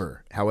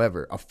 However,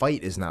 a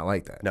fight is not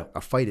like that. No.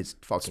 A fight is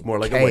fucking it's more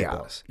like chaos. A white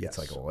belt. Yes. It's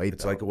like a white belt.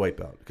 It's like a white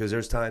belt. Because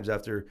there's times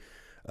after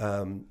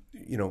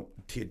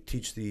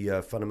teach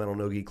the fundamental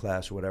no-gi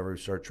class or whatever,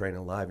 start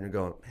training live, and you're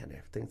going, man,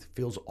 everything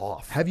feels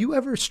off. Have you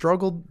ever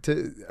struggled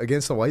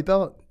against a white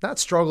belt? Not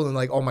struggled and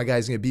like, oh, my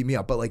guy's gonna beat me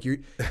up, but like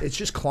it's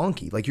just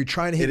clunky. Like you're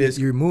trying to hit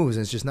your moves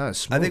and it's just not as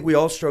smooth. I think we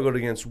all struggled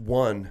against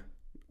one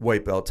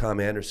white belt, Tom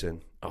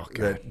Anderson. Oh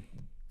God, that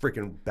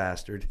freaking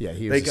bastard. Yeah,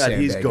 he was Thank God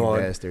he's gone.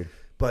 Bastard.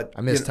 But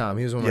I miss Tom.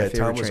 He was one of my favorite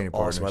Tom was training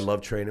awesome. partners. I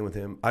love training with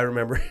him. I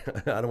remember,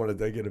 I don't want to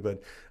dig into it,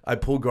 but I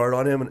pulled guard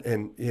on him,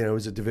 and he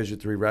was a Division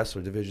III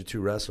wrestler, Division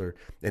II wrestler,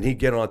 and he'd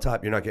get on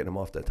top. You're not getting him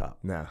off the top.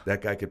 No. That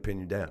guy could pin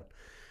you down.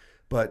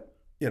 But,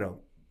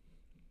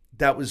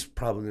 that was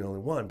probably the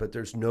only one. But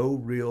there's no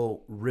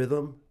real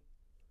rhythm.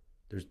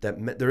 It's just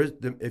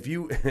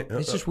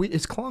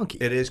it's clunky.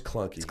 It is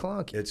clunky. It's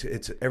clunky.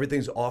 It's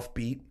everything's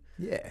offbeat.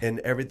 Yeah. And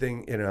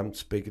everything, I'm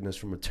speaking this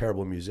from a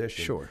terrible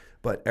musician. Sure.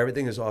 But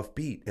everything is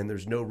offbeat and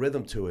there's no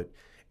rhythm to it.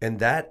 And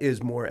that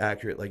is more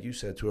accurate, like you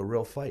said, to a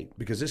real fight.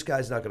 Because this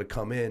guy's not going to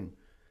come in,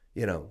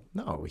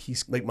 No,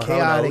 he's like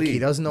chaotic. Ali. He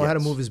doesn't know how to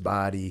move his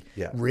body.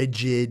 Yeah.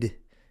 Rigid,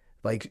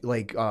 like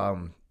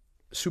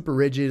super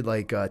rigid,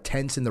 like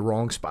tense in the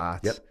wrong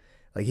spots. Yep.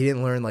 Like he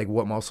didn't learn like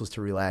what muscles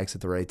to relax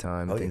at the right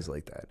time, and things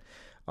like that.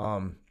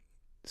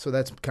 So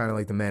that's kind of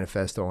like the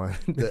manifesto on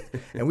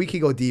and we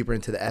could go deeper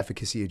into the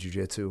efficacy of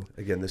jiu-jitsu.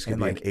 Again, this could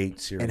be an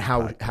 8-series and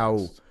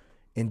how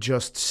in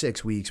just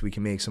 6 weeks we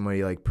can make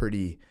somebody like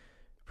pretty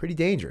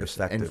dangerous,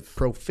 effective, and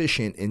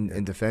proficient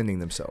in defending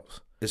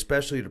themselves,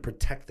 especially to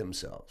protect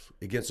themselves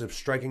against a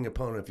striking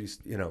opponent. If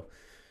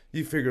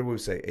you figure we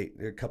would say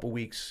a couple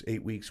weeks,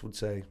 8 weeks, would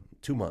say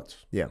 2 months.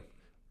 Yeah,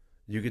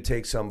 you could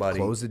take somebody,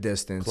 close the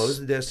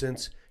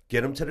distance,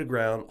 get them to the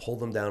ground, hold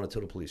them down until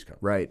the police come.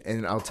 Right,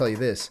 and I'll tell you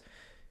this.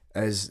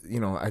 As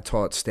I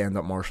taught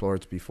stand-up martial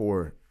arts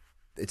before,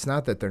 it's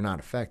not that they're not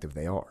effective.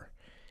 They are.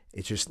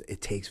 It's just it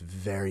takes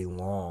very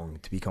long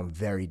to become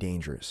very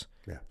dangerous.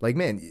 Yeah. Like,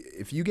 man,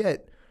 if you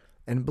get,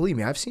 and believe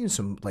me, I've seen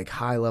some like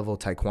high-level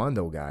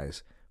taekwondo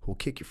guys who'll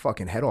kick your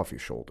fucking head off your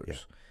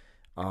shoulders.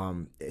 Yeah.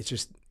 It's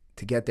just,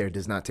 to get there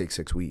does not take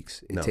 6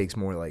 weeks. It takes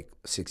more like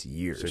 6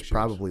 years, 6 years.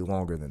 Probably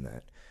longer than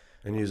that.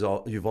 And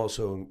you've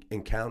also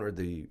encountered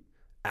the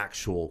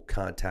actual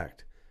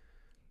contact.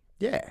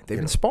 Yeah, they've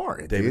been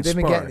sparring. They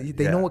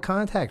know what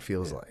contact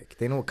feels like.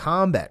 They know what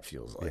combat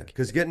feels like.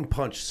 Because getting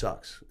punched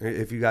sucks.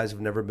 If you guys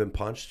have never been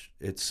punched,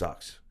 it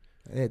sucks.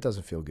 It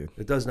doesn't feel good.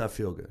 It does not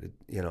feel good.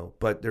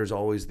 But there's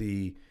always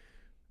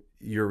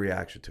your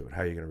reaction to it.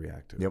 How are you going to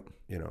react to it?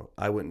 Yep.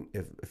 I wouldn't,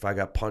 if I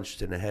got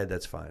punched in the head,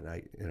 that's fine.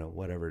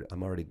 Whatever.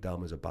 I'm already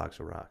dumb as a box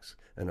of rocks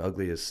and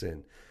ugly as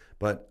sin.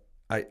 But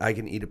I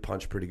can eat a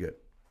punch pretty good.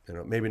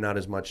 Maybe not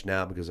as much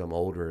now because I'm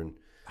older and.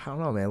 I don't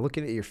know, man.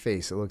 Looking at your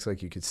face, it looks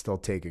like you could still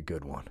take a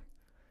good one.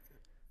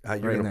 You're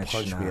going to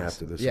punch me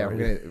after this. Yeah,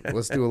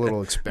 let's do a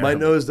little experiment. My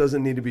nose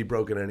doesn't need to be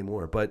broken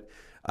anymore. But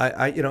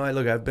I've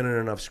been in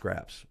enough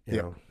scraps.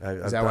 Is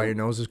that why your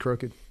nose is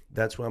crooked?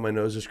 That's why my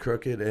nose is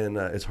crooked and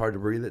it's hard to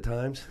breathe at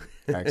times.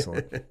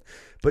 Excellent.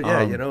 But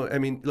yeah,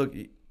 look,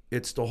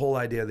 it's the whole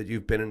idea that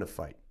you've been in a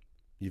fight.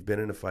 You've been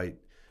in a fight.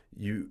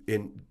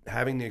 In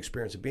having the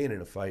experience of being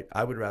in a fight,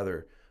 I would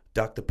rather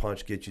duck the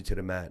punch, get you to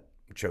the mat,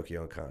 choke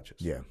you unconscious.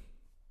 Yeah.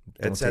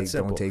 It's that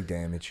simple. Don't take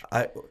damage.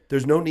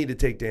 There's no need to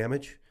take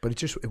damage.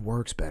 But it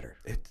works better.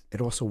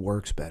 It also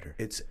works better.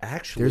 It's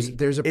actually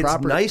there's a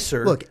proper, it's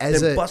nicer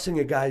than busting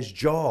a guy's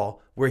jaw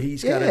where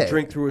he's got to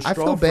drink through a straw. I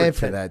feel bad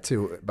for that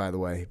too, by the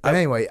way. But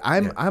anyway,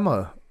 I'm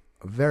a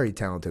very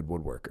talented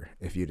woodworker,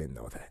 if you didn't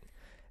know that.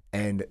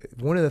 And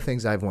one of the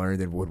things I've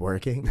learned in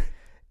woodworking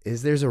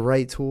is there's a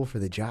right tool for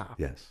the job.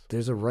 Yes.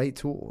 There's a right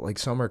tool. Like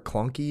some are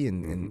clunky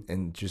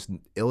and just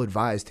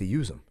ill-advised to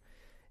use them.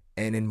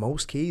 And in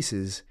most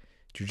cases,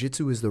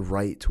 jiu-jitsu is the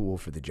right tool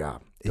for the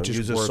job. Don't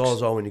use a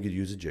sawzall when you could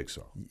use a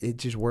jigsaw. It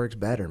just works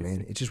better,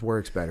 man. It just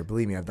works better.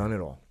 Believe me, I've done it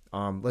all.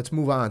 Let's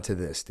move on to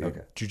this, dude.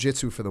 Okay.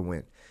 Jiu-jitsu for the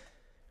win.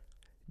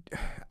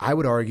 I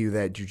would argue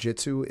that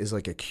jiu-jitsu is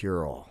like a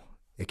cure-all.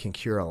 It can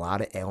cure a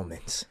lot of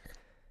ailments,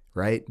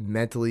 right?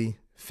 Mentally,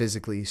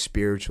 physically,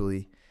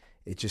 spiritually.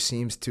 It just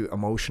seems to,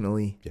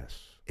 emotionally. Yes.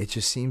 It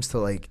just seems to,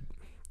 like,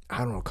 I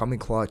don't know, come in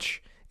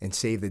clutch and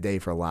save the day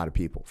for a lot of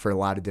people for a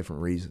lot of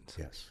different reasons.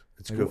 Yes.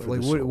 It's good for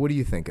the soul. What do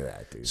you think of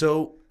that, dude?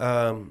 So,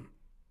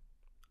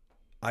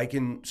 I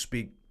can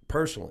speak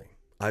personally.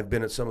 I've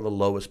been at some of the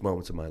lowest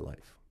moments of my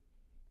life.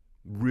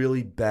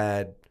 Really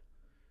bad,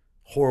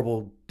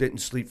 horrible, didn't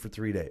sleep for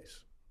 3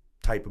 days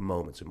type of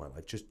moments in my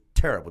life. Just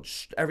terrible.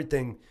 Just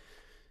everything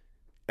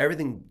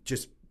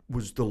just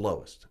was the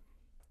lowest.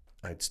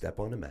 I'd step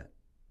on the mat.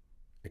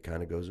 It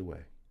kind of goes away.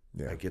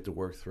 Yeah. I get to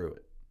work through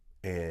it.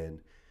 And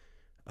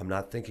I'm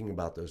not thinking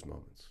about those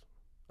moments.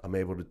 I'm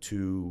able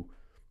to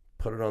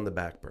put it on the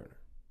back burner.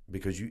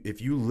 Because if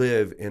you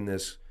live in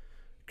this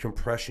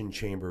compression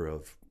chamber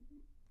of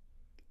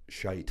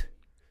shite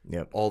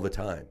all the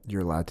time.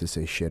 You're allowed to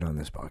say shit on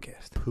this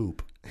podcast.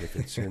 Poop. If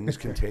it's in this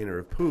container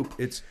of poop,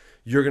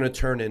 you're going to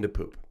turn into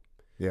poop.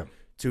 Yeah.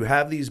 To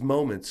have these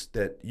moments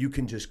that you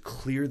can just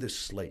clear the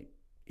slate,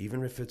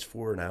 even if it's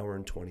for an hour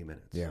and 20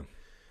 minutes. Yeah.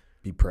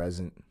 Be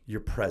present. You're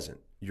present.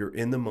 you're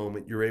in the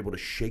moment, you're able to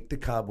shake the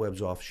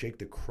cobwebs off, shake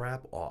the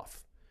crap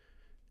off,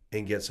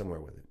 and get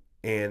somewhere with it.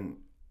 And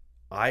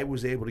I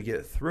was able to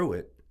get through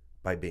it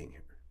by being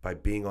here, by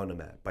being on the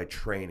mat, by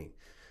training.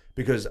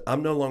 Because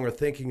I'm no longer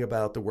thinking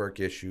about the work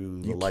issue,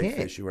 the life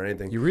issue, or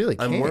anything. You really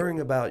can't. I'm worrying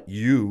about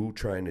you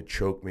trying to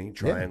choke me,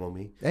 triangle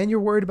me. And you're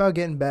worried about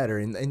getting better.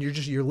 And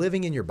you're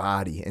living in your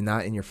body and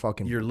not in your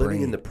fucking You're brain.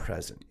 living in the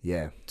present.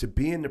 Yeah. To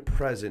be in the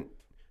present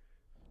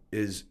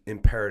is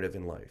imperative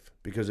in life.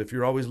 Because if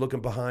you're always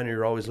looking behind or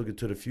you're always looking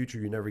to the future,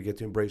 you never get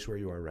to embrace where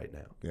you are right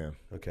now. Yeah.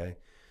 Okay?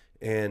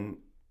 And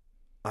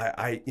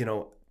I you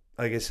know,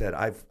 like I said,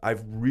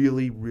 I've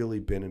really, really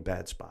been in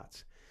bad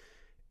spots.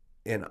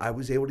 And I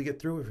was able to get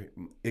through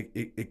it.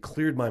 It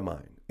cleared my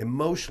mind.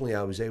 Emotionally,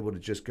 I was able to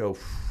just go,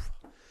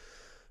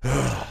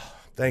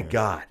 thank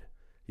God,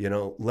 you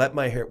know, let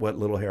my hair, what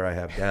little hair I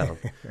have down.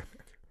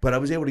 But I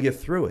was able to get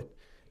through it.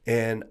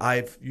 And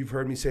you've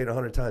heard me say it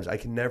 100 times. I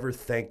can never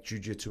thank Jiu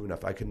Jitsu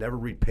enough. I can never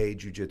repay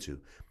Jiu Jitsu.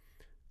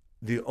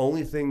 The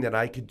only thing that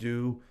I could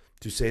do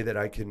to say that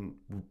I can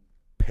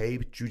pay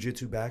Jiu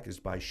Jitsu back is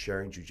by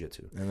sharing Jiu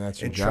Jitsu. And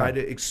that's your and job. try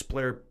to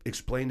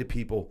explain to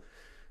people,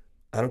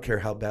 I don't care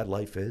how bad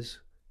life is,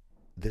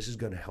 this is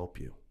going to help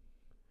you.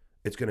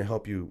 It's going to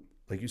help you,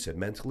 like you said,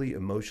 mentally,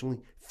 emotionally,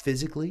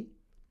 physically.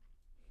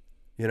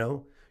 You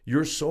know,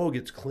 your soul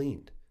gets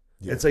cleaned.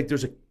 Yeah. It's like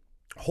there's a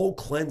whole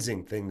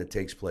cleansing thing that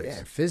takes place.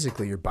 Yeah,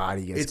 physically your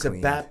body gets cleaned.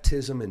 It's a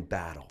baptism in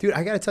battle. Dude,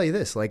 I got to tell you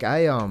this. Like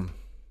I don't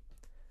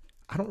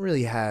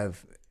really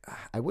have,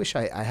 I wish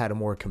I had a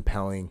more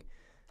compelling,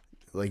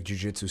 like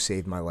jiu-jitsu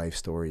saved my life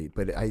story,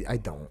 but I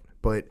don't.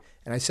 But,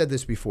 and I said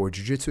this before,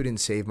 jiu-jitsu didn't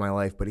save my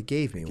life, but it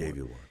gave me one. Gave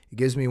you one. It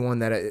gives me one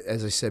that,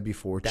 as I said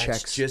before, That's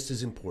checks. just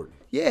as important.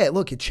 Yeah,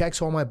 look, it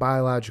checks all my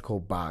biological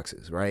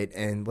boxes, right?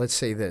 And let's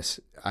say this,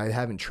 I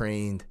haven't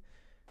trained,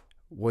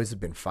 what has it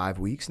been, 5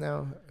 weeks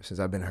now since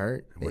I've been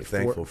hurt? We're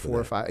thankful for that. 4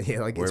 or 5, yeah,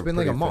 like We're it's been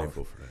like a month.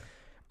 thankful for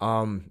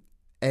that.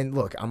 And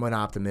look, I'm an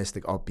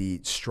optimistic,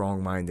 upbeat,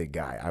 strong-minded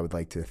guy. I would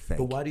like to think.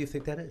 But why do you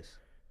think that is?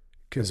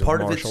 Because of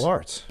martial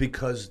arts.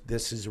 Because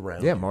this is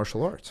around. Yeah, you.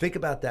 martial arts. Think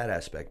about that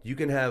aspect. You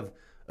can have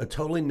a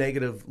totally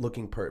negative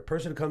looking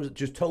person who comes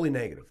just totally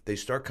negative. They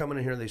start coming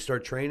in here, they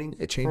start training.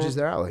 It changes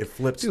their outlook. It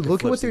flips. Dude,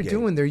 look at what they're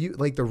doing. They're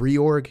like the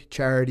Reorg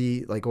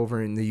charity, like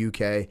over in the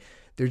UK.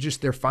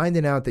 They're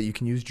finding out that you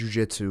can use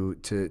jiu-jitsu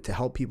to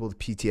help people with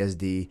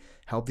PTSD,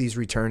 help these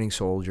returning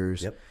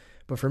soldiers. Yep.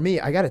 But for me,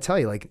 I got to tell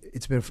you, like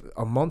it's been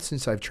a month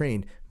since I've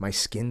trained. My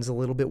skin's a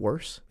little bit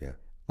worse. Yeah.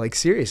 Like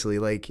seriously,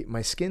 like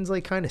my skin's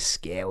like kind of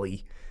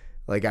scaly.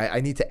 Like I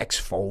need to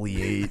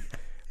exfoliate.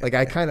 Like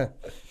I kind of,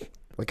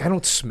 like I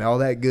don't smell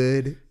that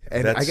good.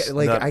 And I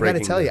got to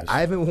tell you,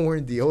 I haven't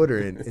worn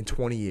deodorant in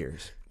 20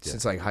 years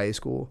since like high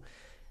school.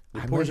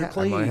 Your pores are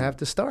clean. I might have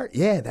to start.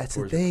 Yeah, that's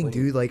the thing,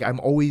 dude. Like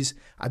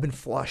I've been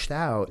flushed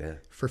out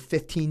for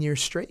 15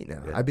 years straight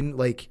now. Yeah. I've been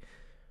like,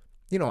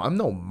 you know, I'm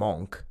no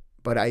monk,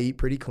 but I eat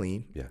pretty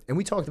clean. Yeah. And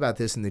we talked about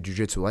this in the Jiu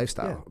Jitsu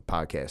Lifestyle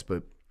podcast,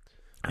 but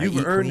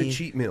you've earned a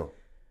cheat meal.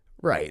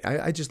 Right.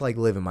 I just like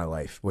living my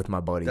life with my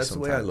buddies. That's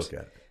sometimes. The way I look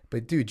at it.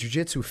 But dude,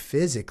 jiu-jitsu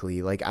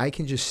physically, like I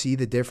can just see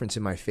the difference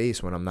in my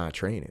face when I'm not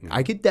training.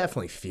 I could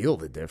definitely feel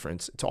the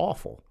difference. It's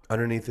awful.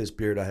 Underneath this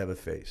beard, I have a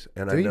face.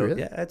 And do I know,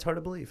 really? Yeah, it's hard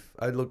to believe.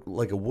 I look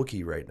like a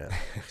Wookiee right now.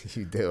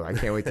 You do. I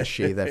can't wait to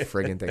shave that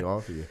friggin' thing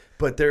off of you.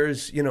 But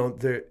there's, you know,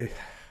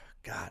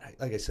 God,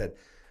 like I said,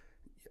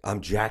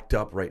 I'm jacked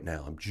up right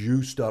now. I'm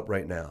juiced up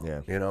right now.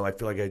 Yeah. You know, I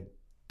feel like I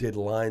did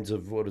lines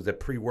of, what is that,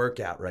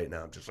 pre-workout right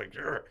now. I'm just like,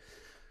 Ugh.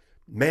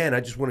 Man, I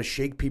just want to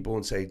shake people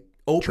and say,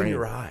 open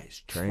your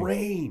eyes.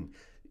 Train.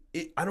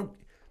 I don't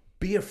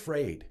be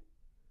afraid,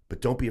 but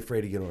don't be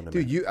afraid to get on the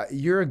dude. mat.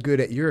 You're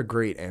a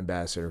great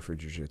ambassador for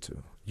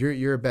jiu-jitsu.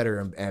 You're a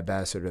better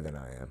ambassador than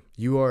I am.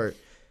 You are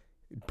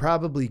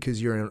probably because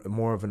you're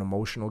more of an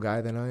emotional guy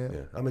than I am.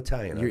 Yeah, I'm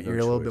Italian. You're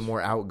a little bit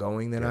more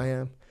outgoing than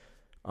I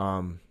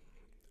am.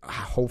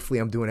 Hopefully,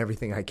 I'm doing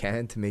everything I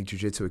can to make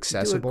jiu-jitsu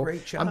accessible. You do a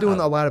great job. I'm doing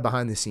a lot of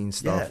behind-the-scenes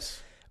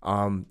stuff.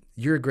 Yes.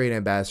 You're a great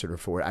ambassador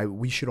for it.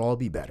 We should all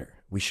be better.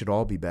 We should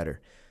all be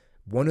better.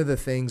 One of the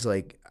things,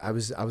 like I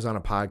was on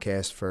a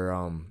podcast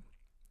for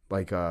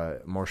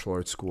martial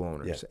arts school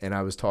owners, and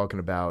I was talking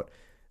about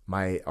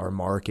our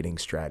marketing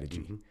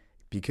strategy,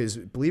 because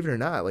believe it or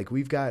not, like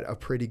we've got a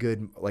pretty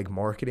good like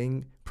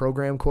marketing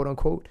program, quote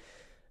unquote.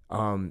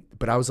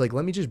 But I was like,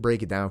 let me just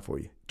break it down for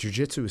you.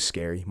 Jiu-jitsu is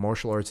scary.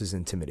 Martial arts is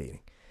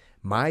intimidating.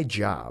 My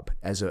job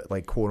as a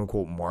like quote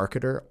unquote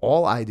marketer,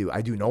 all I do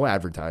no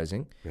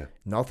advertising. Yeah.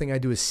 Nothing I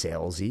do is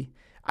salesy.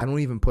 I don't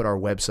even put our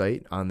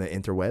website on the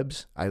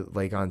interwebs. I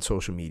like on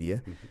social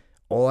media.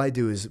 All I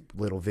do is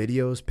little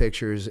videos,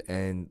 pictures,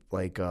 and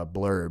like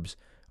blurbs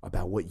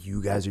about what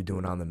you guys are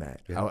doing on the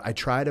mat. Yeah. I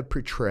try to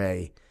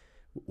portray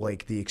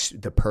like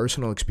the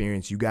personal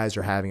experience you guys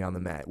are having on the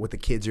mat, what the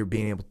kids are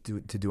being able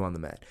to do on the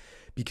mat.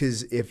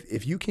 Because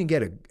if you can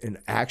get an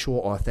actual,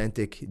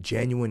 authentic,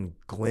 genuine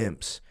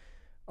glimpse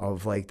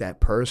of like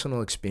that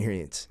personal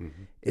experience,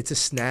 it's a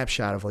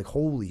snapshot of like,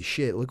 holy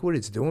shit, look what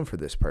it's doing for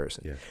this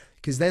person. Yeah.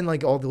 Because then,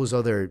 like, all those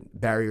other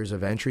barriers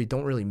of entry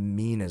don't really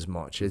mean as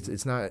much.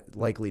 It's not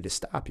likely to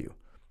stop you.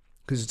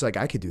 Because it's like,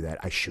 I could do that.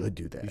 I should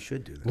do that. You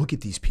should do that. Look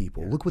at these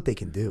people. Look what they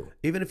can do.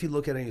 Even if you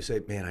look at it and you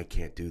say, man, I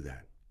can't do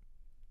that.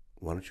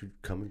 Why don't you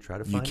come and try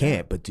to find out? You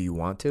can't, but do you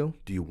want to?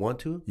 Do you want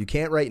to? You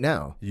can't right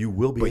now. You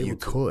will be able to. But you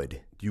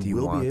could. You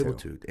will be able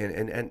to.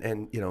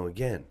 And you know,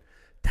 again,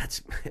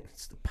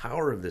 it's the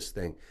power of this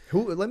thing.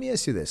 Let me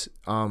ask you this,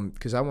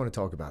 because I want to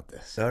talk about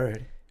this. All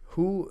right.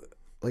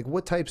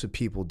 What types of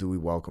people do we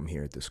welcome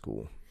here at the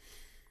school?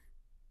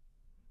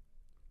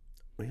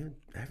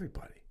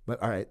 Everybody.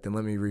 But all right, then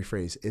let me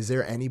rephrase. Is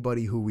there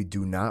anybody who we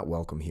do not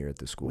welcome here at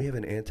the school? We have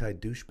an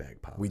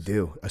anti-douchebag policy. We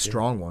do. A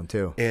strong one,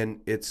 too.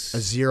 And it's... a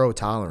zero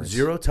tolerance.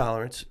 Zero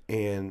tolerance.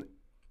 And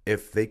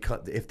if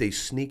they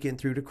sneak in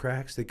through the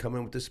cracks, they come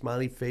in with the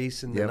smiley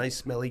face and the nice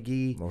smelly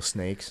gi. Little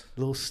snakes.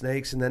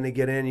 And then they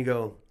get in, you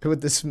go...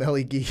 with the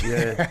smelly gi.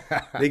 Yeah.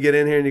 They get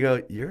in here and you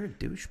go, you're a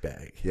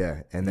douchebag.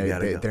 Yeah, and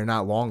they're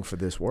not long for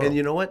this world. And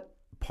you know what?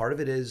 Part of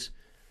it is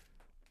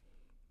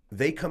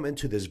they come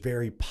into this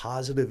very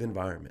positive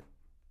environment.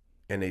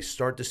 And they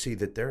start to see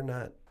that they're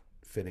not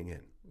fitting in.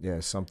 Yeah,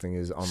 something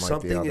is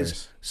unlike the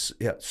others.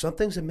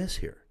 Something's amiss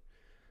here.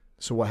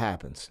 So what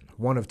happens?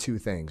 One of two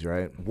things,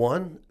 right?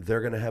 One,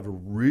 they're going to have a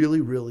really,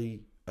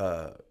 really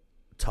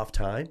tough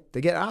time.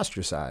 They get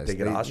ostracized. They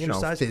get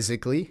ostracized.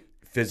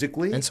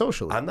 Physically and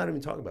socially. I'm not even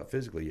talking about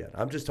physically yet.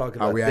 I'm just talking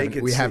about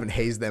we haven't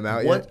hazed them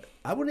out yet?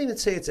 I wouldn't even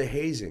say it's a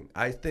hazing.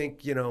 I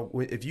think, you know,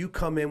 if you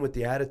come in with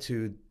the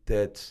attitude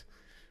that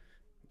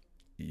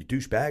you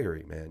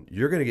douchebaggery, man,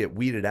 you're going to get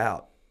weeded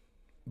out.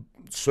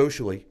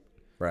 Socially,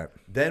 right?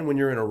 Then when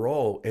you're in a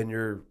role and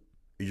you're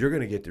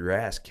going to get your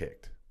ass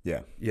kicked,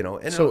 yeah. You know,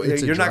 and so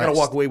you're not going to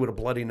walk away with a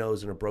bloody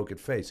nose and a broken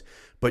face,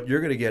 but you're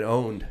going to get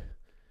owned.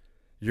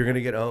 You're going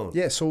to get owned.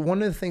 Yeah. So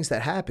one of the things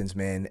that happens,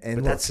 man,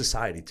 and that's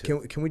society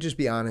too. Can we just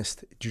be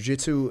honest?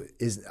 Jiu-Jitsu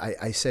is.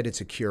 I said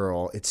it's a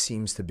cure-all. It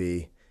seems to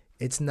be.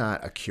 It's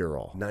not a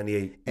cure-all.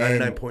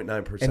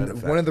 99.9%.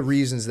 And one of the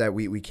reasons that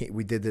we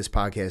did this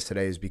podcast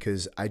today is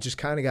because I just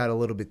kind of got a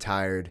little bit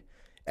tired.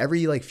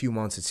 Every like few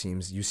months, it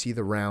seems, you see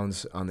the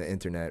rounds on the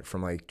internet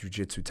from like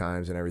Jiu-Jitsu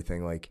Times and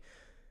everything. Like,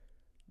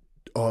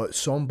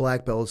 some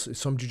black belts,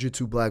 some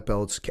Jiu-Jitsu black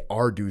belts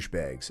are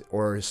douchebags,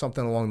 or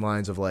something along the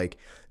lines of like,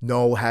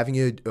 no,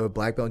 having a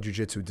black belt in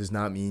Jiu-Jitsu does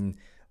not mean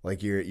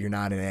like you're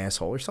not an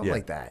asshole or something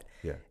like that.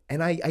 Yeah.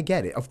 And I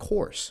get it. Of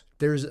course,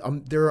 there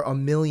are a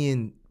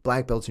million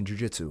black belts in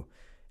Jiu-Jitsu.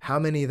 How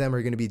many of them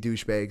are going to be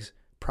douchebags?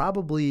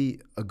 Probably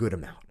a good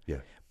amount. Yeah.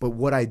 But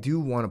what I do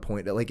want to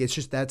point out, like, it's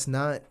just that's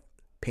not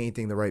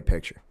painting the right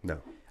picture. No.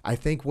 I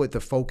think what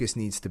the focus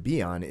needs to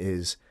be on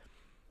is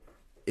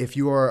if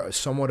you are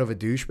somewhat of a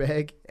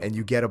douchebag and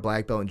you get a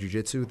black belt in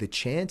jiu-jitsu, the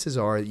chances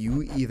are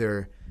you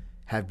either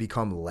have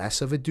become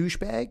less of a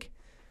douchebag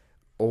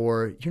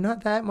or you're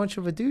not that much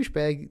of a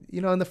douchebag,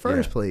 you know, in the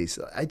first place.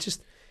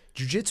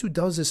 Jiu-jitsu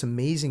does this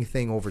amazing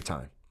thing over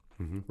time,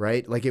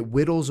 right? Like it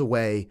whittles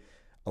away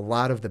a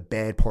lot of the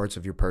bad parts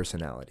of your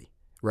personality,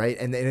 right?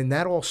 And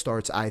that all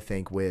starts, I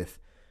think, with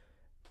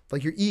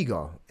like your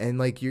ego and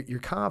like your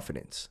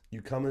confidence.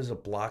 You come as a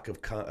block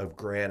of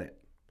granite,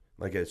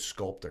 like a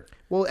sculptor.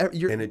 Well, I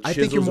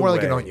think you're more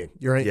like an onion.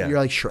 You're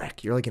like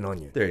Shrek. You're like an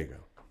onion. There you go.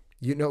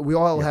 You know, we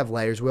all have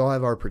layers. We all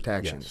have our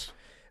protections. Yes.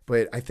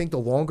 But I think the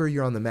longer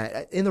you're on the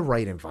mat, in the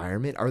right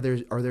environment, are there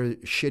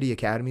shitty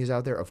academies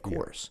out there? Of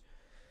course.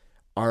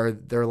 Yeah. Are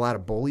there a lot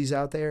of bullies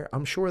out there?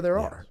 I'm sure there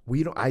are.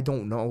 I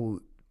don't know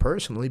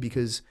personally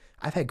because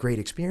I've had great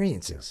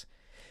experiences.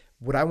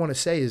 Yeah. What I want to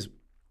say is,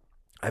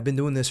 I've been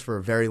doing this for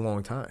a very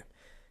long time,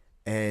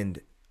 and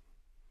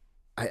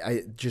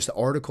I just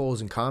articles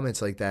and comments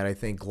like that, I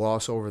think,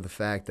 gloss over the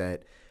fact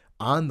that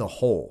on the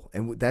whole,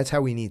 and that's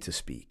how we need to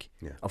speak.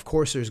 Yeah. Of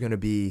course, there's going to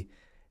be,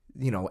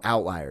 you know,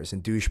 outliers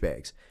and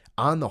douchebags.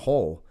 On the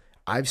whole,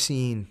 I've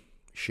seen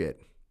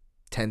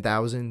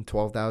 10,000,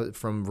 12,000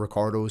 from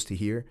Ricardo's to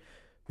here,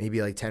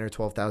 maybe like 10 or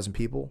 12,000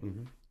 people,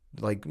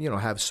 like, you know,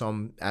 have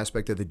some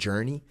aspect of the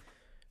journey.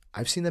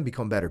 I've seen them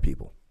become better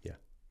people.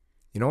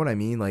 You know what I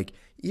mean? Like,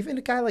 even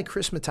a guy like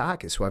Chris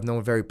Matakis, who I've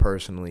known very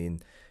personally,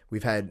 and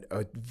we've had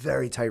a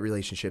very tight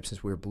relationship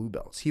since we were blue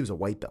belts. He was a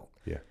white belt.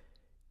 Yeah.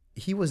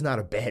 He was not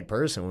a bad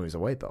person when he was a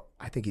white belt.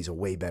 I think he's a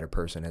way better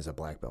person as a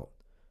black belt.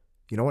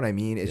 You know what I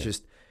mean? It's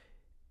just,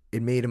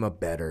 it made him a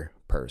better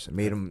person.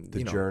 Made him,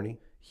 the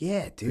journey.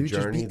 Yeah, dude. The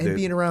journey,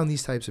 being around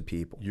these types of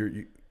people.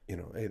 You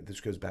know,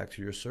 this goes back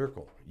to your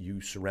circle. You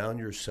surround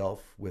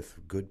yourself with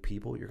good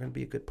people, you're going to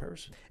be a good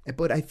person.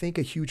 But I think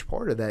a huge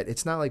part of that,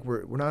 it's not like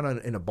we're not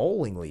in a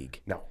bowling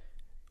league. No.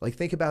 Like,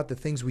 think about the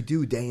things we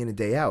do day in and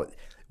day out.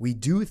 We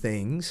do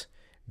things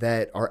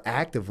that are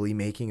actively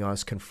making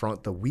us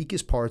confront the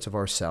weakest parts of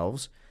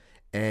ourselves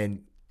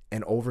and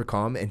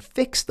overcome and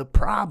fix the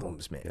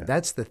problems, man. Yeah.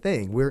 That's the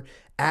thing. We're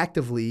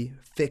actively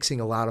fixing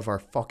a lot of our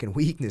fucking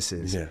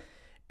weaknesses. Yeah.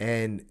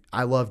 And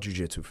I love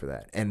jiu-jitsu for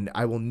that. And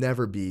I will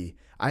never be...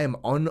 I am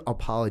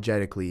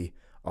unapologetically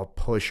a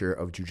pusher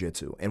of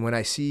jiu-jitsu. And when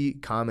I see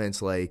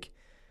comments like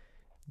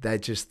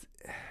that, just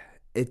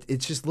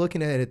it's just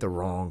looking at it the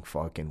wrong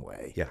fucking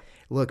way. Yeah.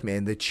 Look,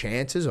 man, the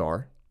chances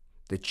are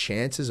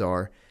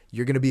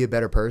you're going to be a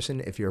better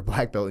person if you're a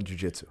black belt in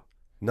jiu-jitsu.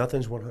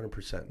 Nothing's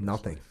 100%.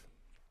 Nothing.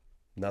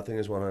 Nothing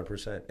is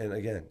 100%. And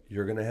again,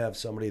 you're going to have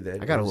somebody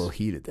that I got a little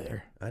heated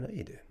there. I know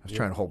you did. I was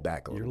trying to hold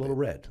back a You're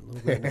little a bit.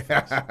 little red in the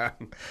face.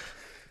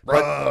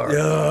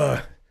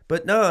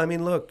 But no, I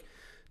mean, look,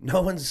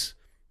 no one's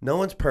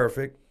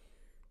perfect.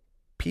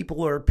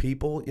 People are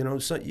people, you know.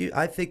 So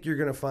I think you're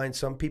going to find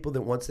some people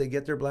that once they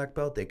get their black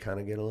belt, they kind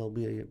of get a little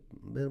bit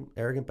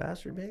arrogant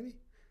bastard, maybe.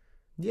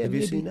 Yeah, have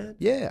you seen that?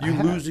 Yeah, you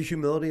lose the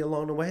humility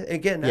along the way.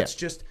 Again, that's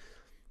just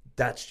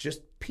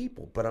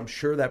people. But I'm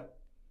sure that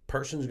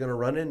person's going to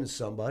run into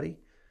somebody,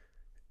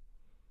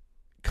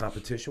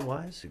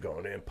 competition-wise,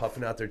 going in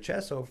puffing out their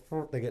chest, so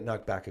they get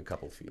knocked back a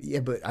couple feet. Yeah,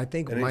 but I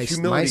think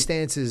my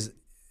stance is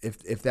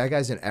if that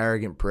guy's an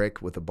arrogant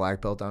prick with a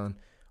black belt on,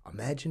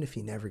 imagine if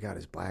he never got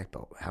his black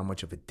belt, how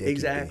much of a dick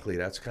Exactly.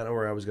 That's kind of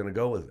where I was going to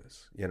go with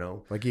this, you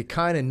know? Like you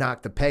kind of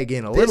knocked the peg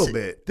in a little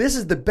bit. This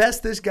is the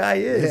best this guy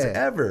is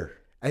ever.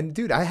 And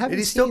dude, I haven't. And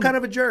he's still kind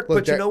of a jerk,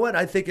 Look, but you know what?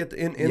 I think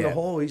in the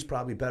whole, he's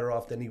probably better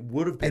off than he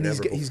would have been.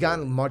 And he's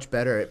gotten much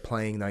better at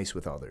playing nice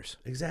with others.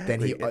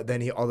 Exactly.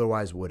 Than he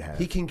otherwise would have.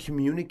 He can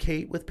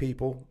communicate with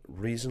people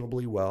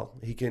reasonably well.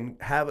 He can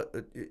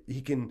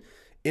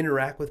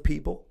interact with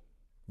people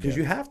because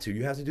you have to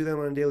do that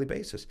on a daily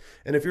basis.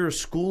 And if you're a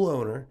school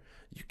owner,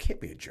 you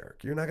can't be a jerk.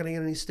 You're not going to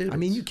get any students. I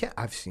mean, you can't.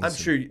 I've seen. I'm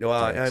sure.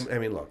 I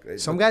mean, look.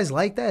 Some guys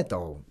like that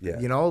though.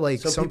 Yeah. You know, like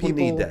some people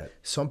need that.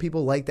 Some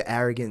people like the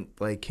arrogant,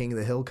 like king of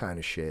the hill kind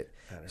of shit.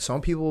 Some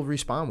people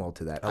respond well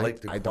to that. I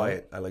like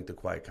the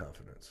quiet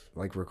confidence.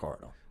 Like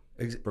Ricardo.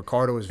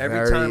 Ricardo is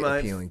very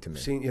appealing to me.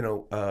 Seen, you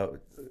know,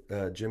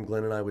 Jim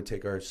Glenn and I would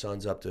take our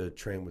sons up to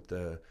train with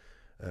the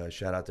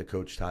shout out to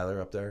Coach Tyler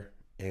up there,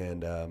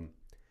 and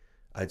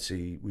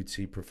we'd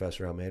see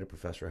Professor Almeida.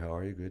 Professor, how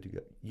are you?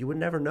 Good. You would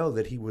never know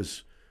that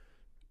he's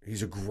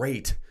a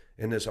great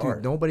in this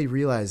art. Nobody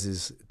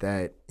realizes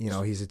that, you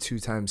know, he's a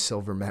 2-time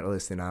silver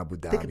medalist in Abu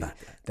Dhabi. Think about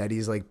that.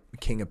 He's like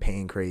king of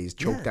pain craze,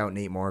 choked out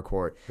Nate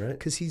Marquardt. Right.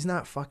 Because he's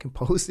not fucking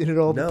posting it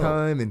all the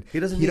time. And he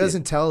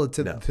doesn't tell it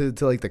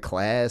to like the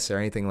class or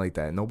anything like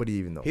that. Nobody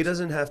even knows. He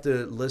doesn't have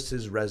to list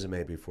his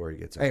resume before he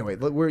gets Anyway,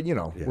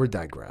 we're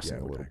digressing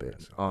a little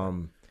bit.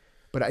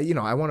 But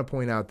I want to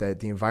point out that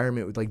the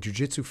environment with like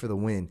jiu-jitsu for the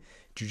win,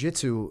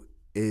 jiu-jitsu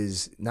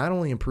is not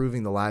only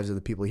improving the lives of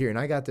the people here, and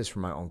I got this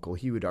from my uncle.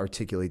 He would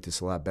articulate this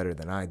a lot better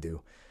than I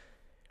do.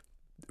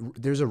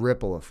 There's a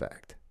ripple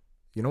effect.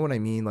 You know what I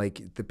mean?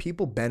 Like the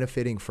people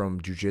benefiting from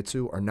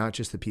jiu-jitsu are not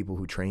just the people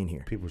who train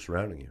here. People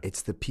surrounding you.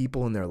 It's the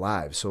people in their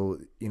lives. So,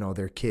 you know,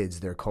 their kids,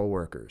 their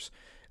coworkers,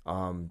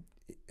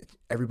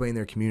 everybody in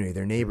their community,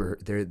 their neighbor,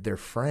 their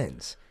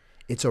friends.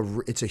 It's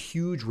a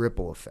huge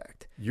ripple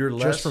effect. You're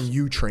just from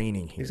you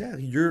training here.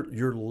 Exactly.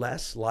 You're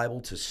less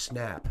liable to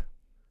snap.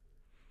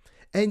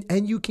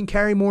 And you can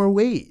carry more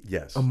weight.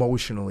 Yes.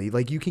 Emotionally.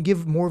 Like you can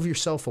give more of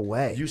yourself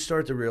away. You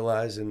start to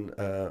realize, and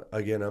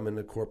again, I'm in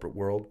the corporate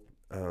world,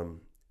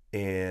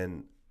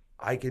 and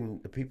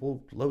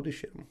people load the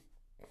shit.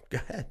 Go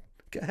ahead.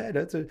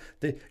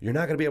 You're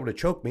not going to be able to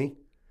choke me.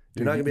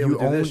 You're not going to be able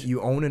to do this.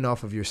 You own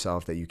enough of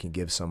yourself that you can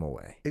give some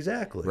away.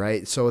 Exactly.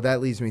 Right? So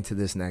that leads me to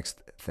this next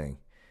thing.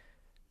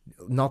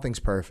 Nothing's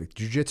perfect.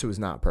 Jiu-jitsu is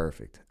not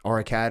perfect. Our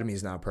academy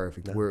is not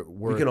perfect. No.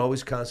 We can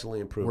always constantly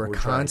improve. We're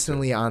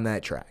constantly on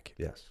that track.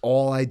 Yes.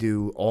 All I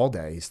do all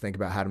day is think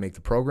about how to make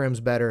the programs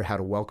better, how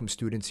to welcome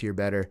students here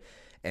better,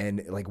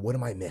 and like, what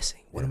am I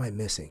missing? What am I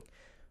missing?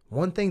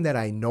 One thing that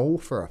I know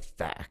for a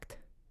fact,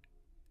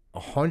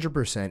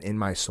 100% in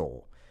my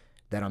soul,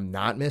 that I'm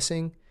not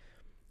missing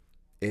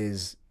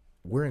is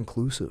we're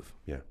inclusive.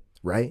 Yeah.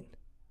 Right?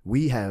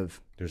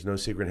 There's no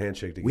secret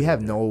handshake. We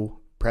have no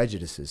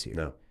prejudices here.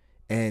 No.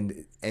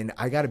 And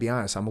I got to be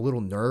honest, I'm a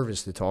little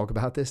nervous to talk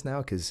about this now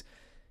because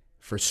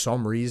for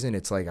some reason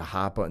it's like a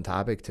hot button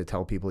topic to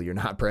tell people you're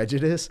not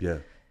prejudiced. Yeah.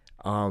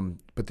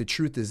 But the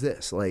truth is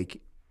this: like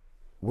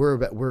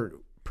we're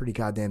pretty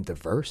goddamn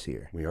diverse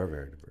here. We are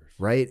very diverse,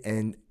 right?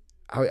 And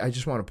I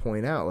just want to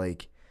point out,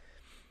 like,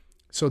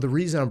 so the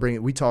reason I'm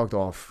bringing, we talked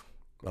offline,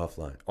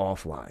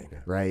 yeah.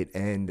 Right?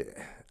 And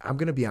I'm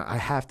gonna be, I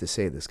have to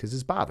say this because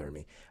it's bothering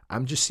me.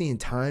 I'm just seeing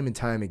time and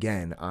time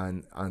again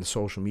on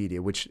social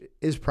media, which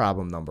is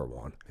problem number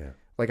one. Yeah.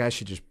 Like I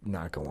should just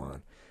not go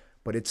on.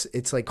 But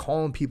it's like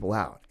calling people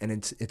out, and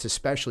it's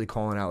especially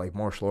calling out like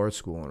martial arts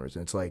school owners.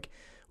 And it's like,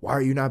 why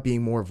are you not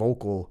being more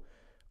vocal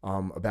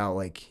about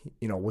like,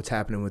 you know, what's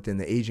happening within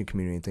the Asian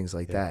community and things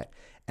like that?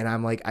 And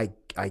I'm like, I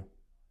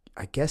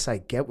guess I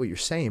get what you're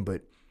saying,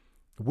 but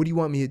what do you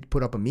want me to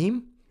put up a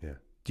meme? Yeah.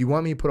 Do you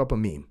want me to put up a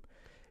meme?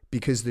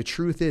 Because the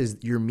truth is,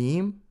 your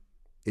meme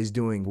is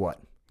doing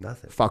what?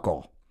 Nothing. Fuck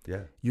all.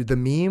 Yeah. The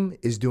meme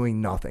is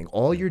doing nothing.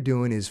 All you're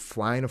doing is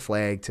flying a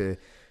flag to,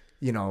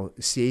 you know,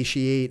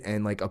 satiate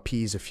and like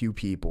appease a few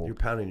people. You're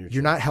pounding your chest.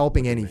 You're not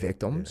helping any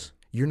victims.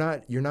 Yeah.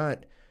 You're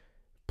not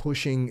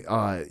pushing.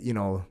 You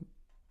know,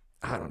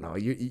 I don't know.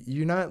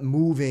 You're not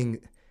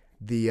moving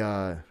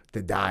the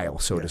dial,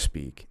 so to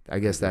speak. I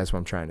guess that's what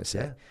I'm trying to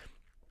say.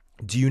 Yeah.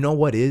 Do you know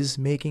what is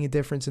making a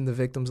difference in the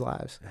victims'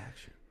 lives?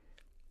 Action.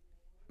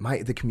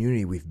 The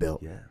community we've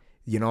built. Yeah.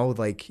 You know,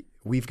 like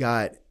we've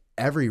got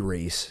every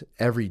race,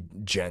 every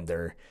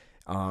gender.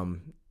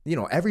 You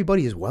know,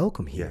 everybody is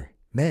welcome here. Yeah.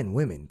 Men,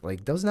 women,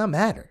 like does not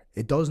matter.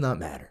 It does not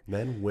matter.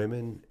 Men,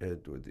 women,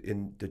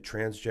 in the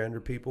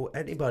transgender people,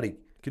 anybody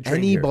can train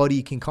Anybody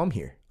here. can come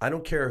here. I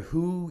don't care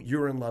who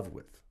you're in love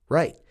with.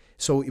 Right.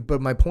 So, but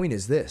my point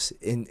is this: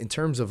 in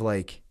terms of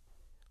like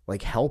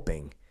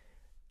helping,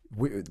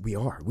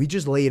 we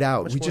just laid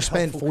out. Much We more just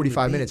spent helpful can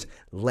 45 you be? minutes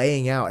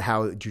laying out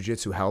how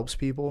jiu-jitsu helps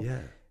people.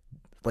 Yeah.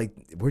 Like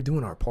we're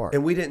doing our part.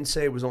 And we didn't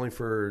say it was only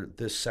for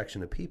this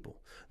section of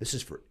people. This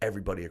is for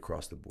everybody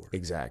across the board.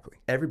 Exactly.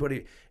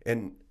 Everybody,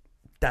 and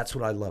that's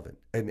what I love it.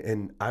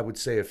 And I would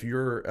say if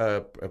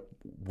you're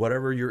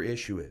whatever your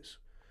issue is,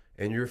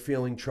 and you're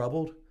feeling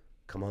troubled,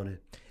 come on in.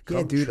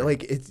 Yeah, dude.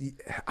 Like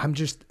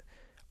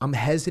I'm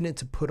hesitant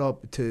to put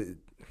up to.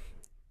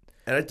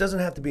 And it doesn't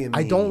have to be a meme.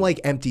 I don't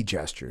like empty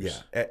gestures.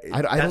 Yeah,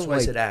 I that's don't why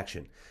like, I said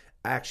action.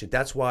 Action.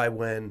 That's why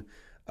when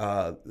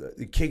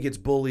the kid gets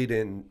bullied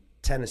in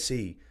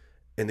Tennessee,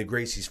 and the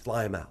Gracies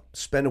fly him out,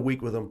 spend a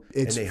week with him,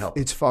 and they help.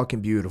 It's fucking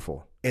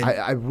beautiful. And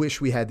I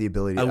wish we had the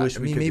ability. I wish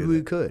we could. Maybe do we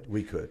that. could.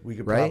 We could. We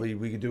could Right? probably.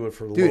 We could do it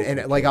for the Dude. local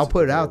And like kids I'll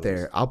put it and out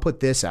families. there. I'll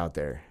put this out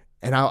there,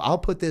 and I'll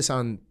put this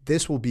on.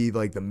 This will be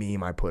like the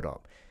meme I put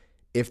up.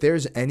 If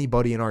there's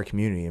anybody in our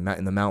community in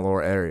the Mount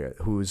Laurel area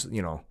who's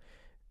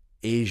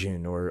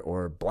Asian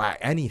or black,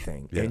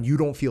 anything, and you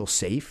don't feel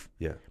safe,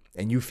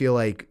 and you feel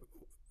like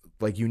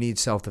you need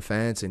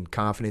self-defense and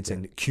confidence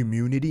and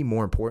community,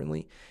 more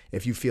importantly,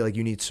 if you feel like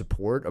you need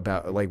support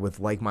about with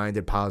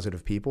like-minded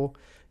positive people,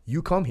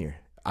 you come here.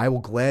 I will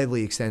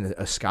gladly extend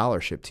a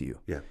scholarship to you.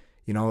 Yeah.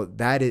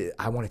 That is,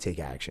 I want to take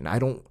action.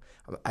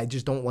 I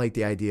just don't like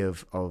the idea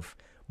of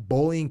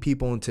bullying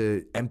people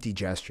into empty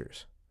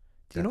gestures.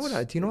 Do you know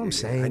what I'm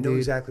saying? I know dude?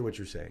 exactly what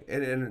you're saying,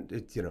 and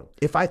it,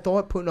 If I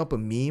thought putting up a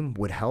meme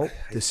would help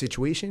the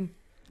situation,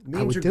 I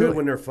memes would are do good it.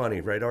 when they're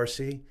funny, right,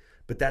 RC?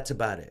 But that's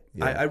about it.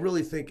 Yeah. I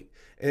really think,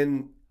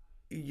 and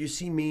you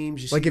see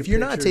memes. You see Like if you're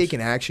not pictures.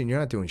 taking action, you're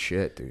not doing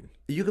shit, dude.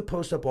 You could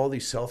post up all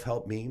these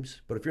self-help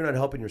memes, but if you're not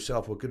helping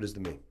yourself, what good is the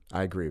meme?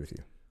 I agree with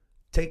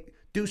you.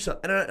 Do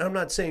something. And I'm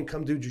not saying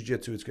come do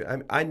jiu-jitsu. It's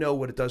good. I know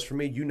what it does for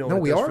me. You know No,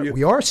 what it does for you.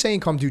 we are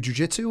saying come do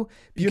jiu-jitsu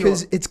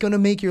because it's gonna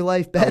make your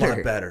life better. A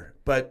lot better.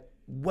 But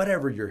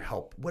whatever your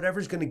help,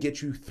 whatever's going to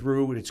get you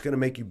through and it's going to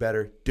make you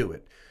better, do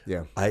it.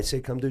 Yeah. I say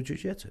come do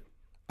jiu-jitsu.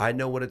 I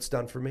know what it's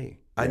done for me.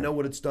 I know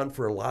what it's done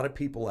for a lot of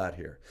people out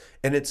here.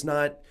 And it's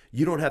not,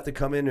 you don't have to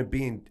come in and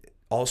be an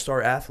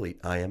all-star athlete.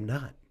 I am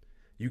not.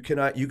 You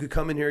could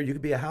come in here, you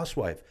could be a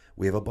housewife.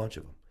 We have a bunch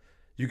of them.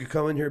 You could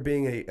come in here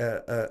being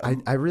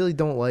I really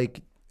don't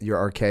like your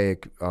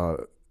archaic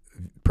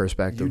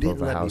perspective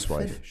of a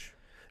housewife.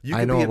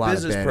 I know a a lot of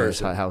business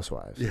banners, person.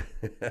 housewives.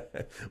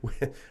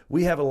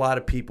 We have a lot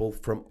of people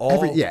from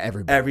all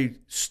everybody. every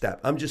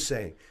step. I'm just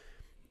saying,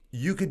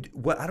 you could.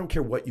 I don't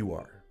care what you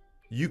are.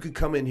 You could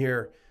come in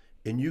here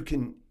and you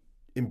can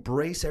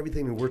embrace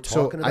everything that we're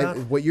talking about.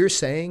 What you're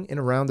saying in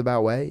a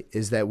roundabout way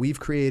is that we've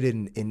created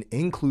an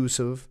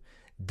inclusive,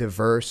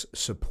 diverse,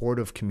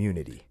 supportive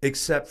community.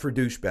 Except for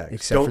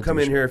douchebags. Don't come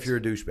in here if you're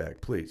a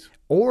douchebag, please.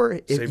 Or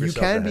if Save you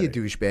yourself can the be a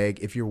headache. douchebag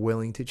if you're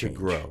willing to change. To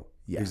grow.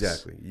 Yes.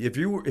 Exactly. If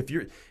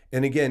you're,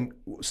 and again,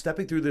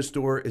 stepping through this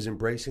door is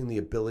embracing the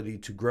ability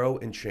to grow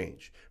and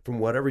change from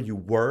whatever you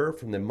were,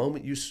 from the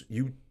moment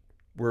you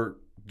were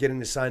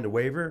getting assigned a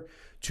waiver,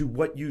 to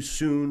what you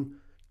soon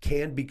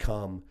can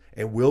become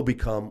and will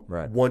become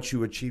once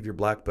you achieve your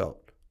black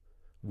belt.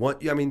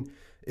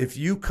 If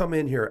you come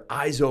in here,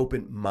 eyes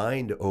open,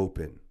 mind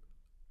open.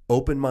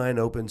 Open mind,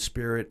 open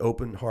spirit,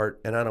 open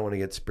heart, and I don't want to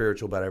get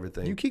spiritual about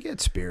everything. You could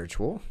get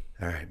spiritual.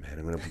 All right, man.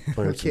 I'm going to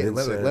burn some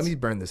incense. Let me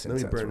burn this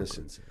incense. Let me burn this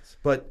incense.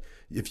 But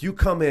if you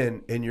come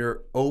in and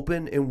you're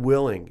open and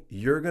willing,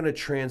 you're going to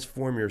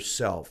transform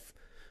yourself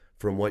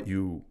from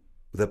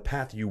the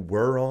path you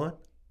were on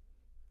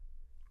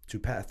to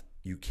path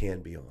you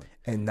can be on.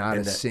 And not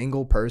a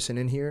single person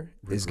in here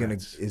is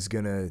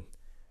gonna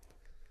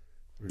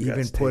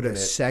even put a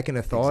second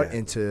of thought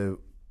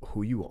into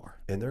who you are.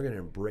 And they're going to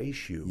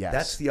embrace you. Yes.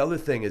 That's the other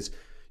thing is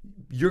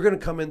you're going to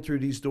come in through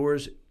these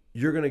doors.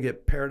 You're going to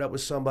get paired up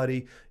with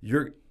somebody.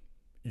 You're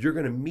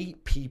going to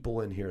meet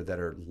people in here that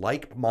are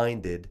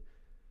like-minded,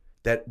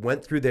 that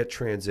went through that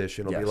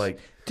transition. It'll be like,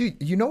 dude,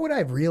 you know what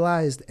I've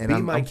realized, and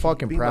I'm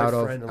fucking proud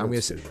of. I'm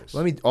gonna say,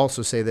 let me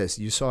also say this: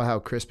 you saw how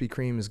Krispy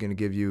Kreme is going to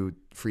give you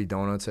free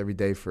donuts every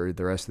day for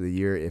the rest of the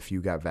year if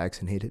you got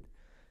vaccinated.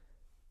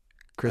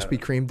 Krispy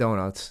Kreme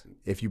donuts.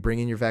 If you bring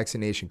in your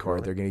vaccination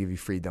card, they're going to give you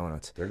free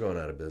donuts. They're going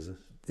out of business.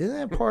 Isn't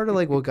that part of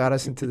what got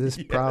us into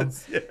this problem?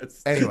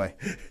 Yes. Anyway,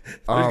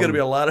 there's going to be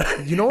a lot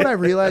of. You know what I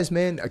realized,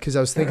 man? Because I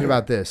was thinking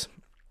about this.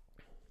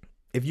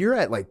 If you're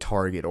at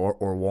Target or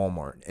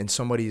Walmart and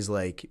somebody's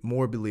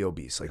morbidly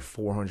obese,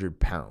 400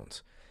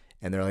 pounds,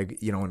 and they're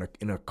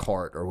in a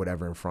cart or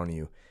whatever in front of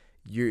you,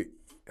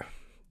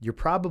 you're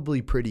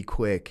probably pretty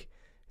quick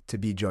to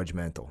be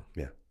judgmental.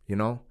 Yeah.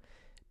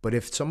 But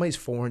if somebody's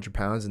 400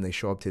 pounds and they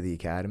show up to the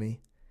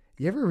academy,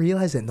 You ever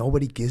realize that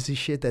nobody gives a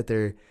shit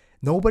that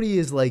nobody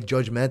is like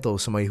judgmental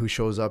of somebody who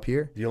shows up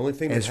here? The only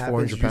thing that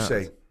happens is you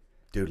say,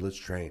 dude, let's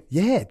train.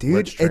 Yeah, dude.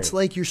 Let's train. It's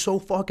like you're so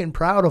fucking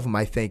proud of them,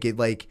 I think.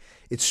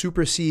 It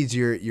supersedes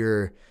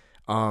your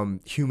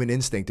human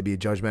instinct to be a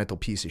judgmental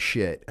piece of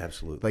shit.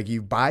 Absolutely. Like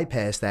you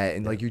bypass that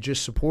and like you're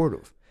just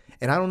supportive.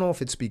 And I don't know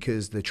if it's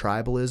because the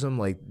tribalism,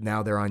 like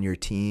now they're on your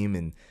team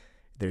and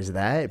there's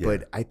that,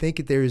 but I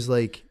think there's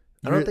like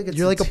I don't think it's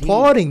you're like team.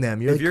 Applauding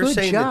them. You're if like, you're good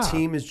saying job. the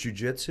team is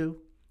jiu-jitsu,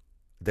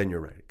 then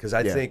you're right. Because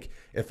I think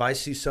if I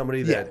see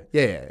somebody that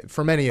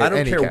from any I don't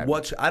any care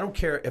category. I don't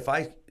care if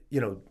I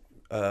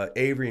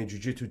Avery and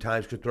Jiu-Jitsu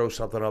Times could throw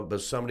something up,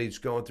 but somebody's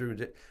going through.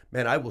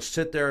 Man, I will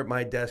sit there at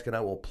my desk and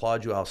I will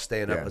applaud you. I'll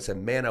stand up and say,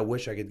 man, I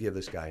wish I could give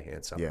this guy a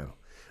hand somehow.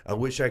 I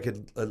wish I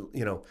could,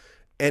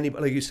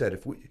 anybody, like you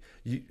said,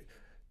 you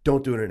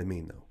don't do it in a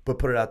mean though, but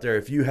put it out there.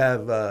 If you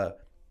have,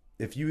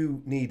 if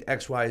you need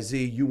X, Y,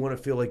 Z, you want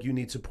to feel like you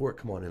need support,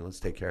 come on in,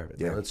 let's take care of it.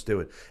 Yeah. Let's do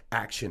it.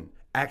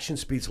 Action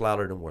speaks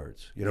louder than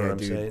words. You know what I'm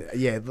saying?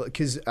 Yeah,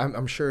 because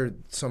I'm sure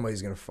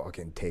somebody's going to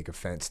fucking take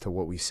offense to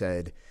what we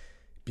said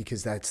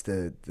because that's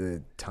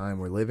the time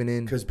we're living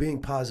in. Because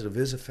being positive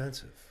is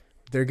offensive.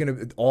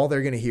 All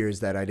they're gonna hear is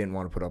that I didn't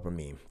want to put up a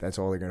meme. That's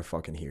all they're gonna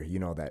fucking hear. You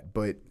know that.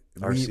 But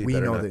we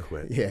know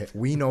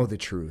we know the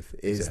truth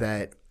is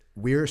that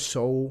we're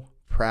so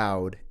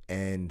proud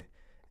and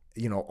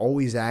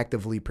always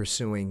actively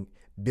pursuing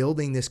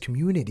building this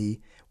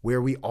community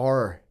where we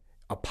are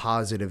a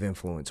positive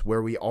influence,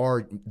 where we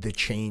are the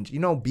change.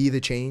 Be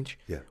the change.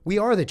 Yeah. We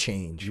are the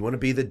change. You want to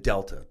be the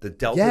delta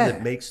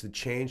that makes the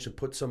change to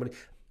put somebody,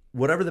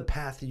 whatever the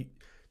path,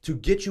 to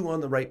get you on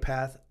the right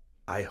path.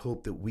 I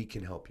hope that we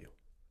can help you.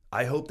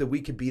 I hope that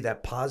we can be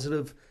that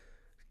positive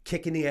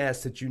kick in the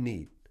ass that you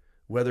need,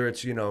 whether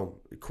it's,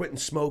 quitting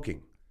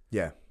smoking.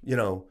 Yeah.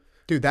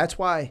 Dude, that's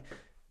why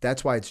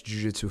it's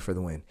jiu-jitsu for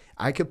the win.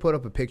 I could put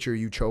up a picture of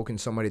you choking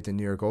somebody at the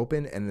New York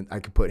Open, and I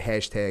could put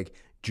hashtag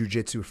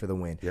jiu-jitsu for the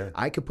win. Yeah.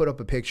 I could put up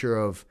a picture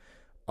of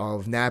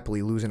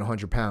Napoli losing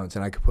 100 pounds,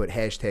 and I could put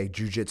hashtag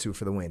jiu-jitsu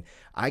for the win.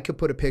 I could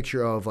put a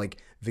picture of like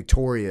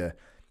Victoria,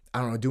 I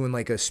don't know, doing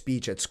like a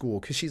speech at school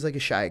because she's like a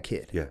shy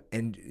kid. Yeah.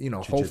 And,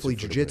 hopefully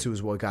jiu-jitsu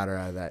is what got her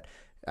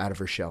out of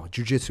her shell.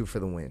 Jiu-jitsu for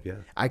the win. Yeah.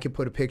 I could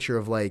put a picture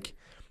of like,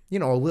 a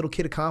little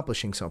kid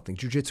accomplishing something.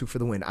 Jiu-jitsu for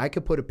the win. I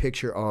could put a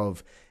picture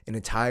of an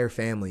entire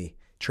family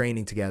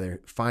training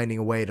together, finding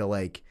a way to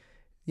like,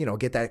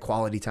 get that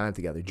quality time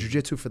together.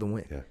 Jiu-jitsu for the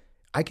win. Yeah.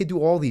 I could do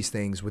all these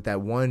things with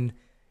that one,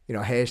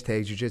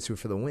 hashtag jiu-jitsu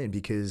for the win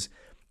because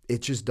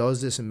it just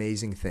does this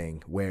amazing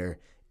thing where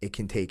it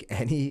can take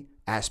any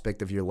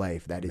aspect of your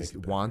life that is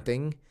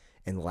wanting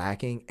and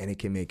lacking, and it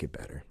can make it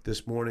better.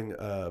 This morning,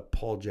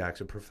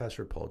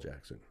 Professor Paul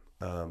Jackson,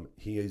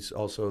 he is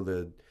also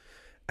the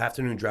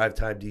afternoon drive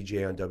time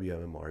DJ on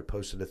WMMR. He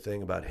posted a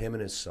thing about him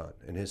and his son.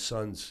 And his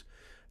son's,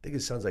 I think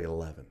his son's like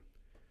 11.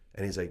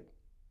 And he's like,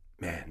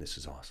 man, this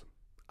is awesome.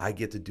 I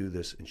get to do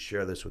this and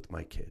share this with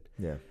my kid.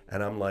 Yeah.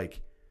 And I'm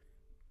like,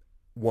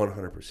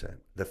 100%.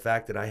 The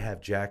fact that I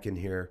have Jack in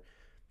here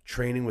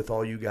training with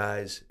all you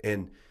guys,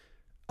 and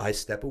I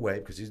step away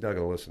because he's not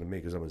going to listen to me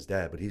because I'm his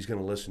dad, but he's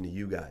going to listen to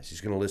you guys. He's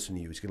going to listen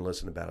to you. He's going to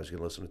listen to Battle. He's going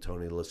to listen to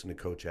Tony, listen to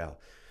Coach Al.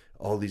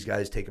 All these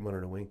guys take him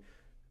under the wing.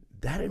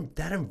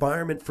 That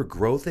environment for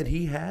growth that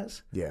he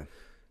has. Yeah.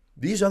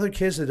 These other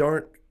kids that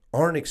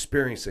aren't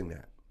experiencing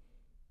that.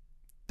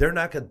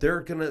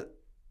 They're gonna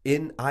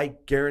I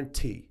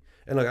guarantee.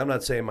 And look, I'm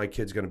not saying my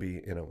kid's gonna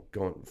be,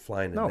 going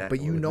flying. No,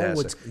 but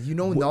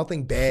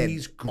nothing bad.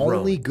 He's growing.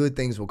 Only good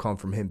things will come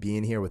from him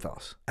being here with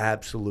us.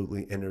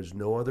 Absolutely. And there's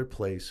no other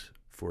place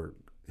for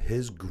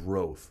his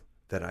growth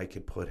that I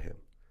could put him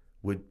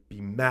would be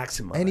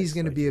maximized. And he's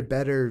gonna be a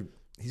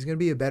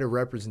better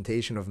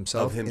representation of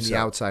himself in the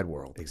outside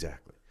world.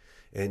 Exactly.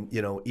 And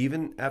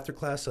even after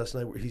class last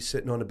night, where he's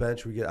sitting on the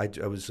bench,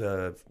 I was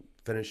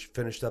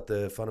finished up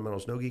the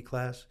fundamentals no-gi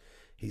class.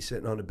 He's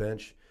sitting on the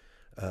bench.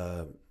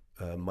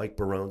 Mike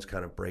Barone's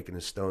kind of breaking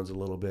his stones a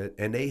little bit,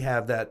 and they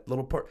have that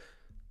little part.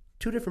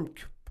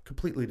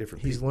 Completely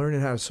different. He's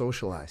learning how to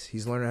socialize.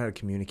 He's learning how to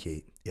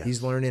communicate. Yes.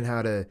 He's learning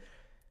how to.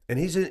 And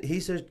he's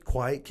a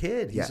quiet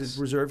kid. He's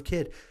a reserved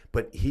kid,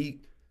 but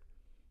he.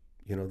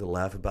 The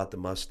laugh about the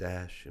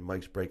mustache, and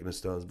Mike's breaking his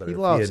stones. But he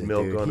loves it,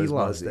 milk dude. on He his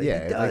loves mustache.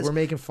 it. Yeah, like we're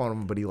making fun of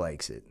him, but he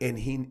likes it. And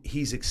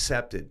he's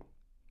accepted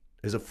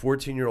as a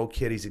 14-year-old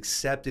kid. He's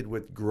accepted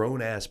with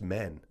grown ass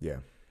men. Yeah,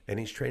 and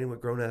he's training with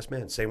grown ass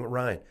men. Same with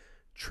Ryan,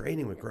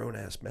 training with grown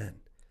ass men.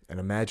 And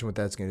imagine what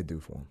that's going to do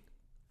for him.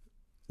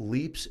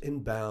 Leaps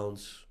and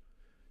bounds,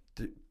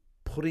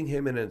 putting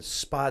him in a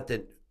spot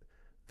that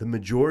the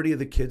majority of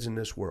the kids in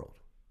this world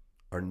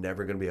are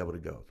never going to be able to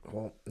go.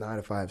 Well, not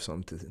if I have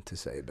something to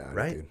say about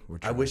it,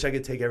 dude. I wish I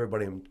could take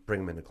everybody and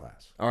bring them into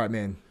class. All right,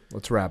 man.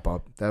 Let's wrap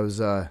up. That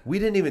was we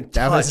didn't even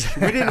touch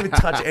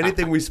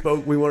anything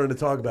we wanted to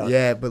talk about.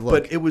 Yeah, but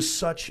look. But it was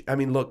such,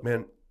 look,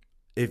 man,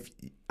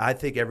 I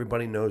think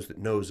everybody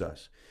knows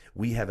us.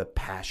 We have a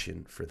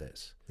passion for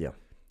this. Yeah.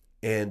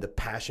 And the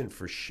passion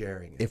for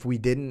sharing it. If we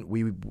didn't,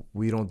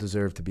 we don't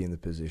deserve to be in the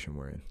position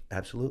we're in.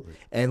 Absolutely.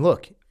 And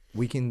look,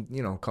 we can,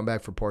 come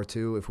back for part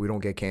 2 if we don't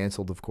get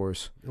canceled, of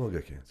course. We'll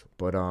get canceled.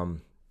 But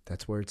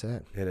that's where it's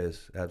at. It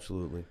is,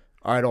 absolutely.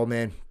 All right, old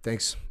man.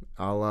 Thanks.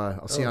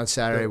 I'll see you on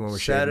Saturday when we're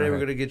shaving. Saturday we're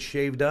gonna get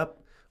shaved up.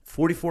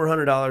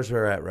 $4,400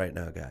 we're at right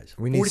now, guys.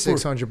 We need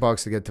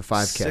 $600 to get to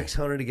 5K.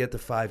 $600 to get to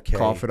 5K.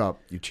 Cough it up,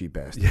 you cheap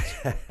bastards.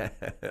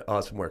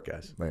 Awesome work,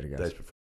 guys. Later, guys. Thanks for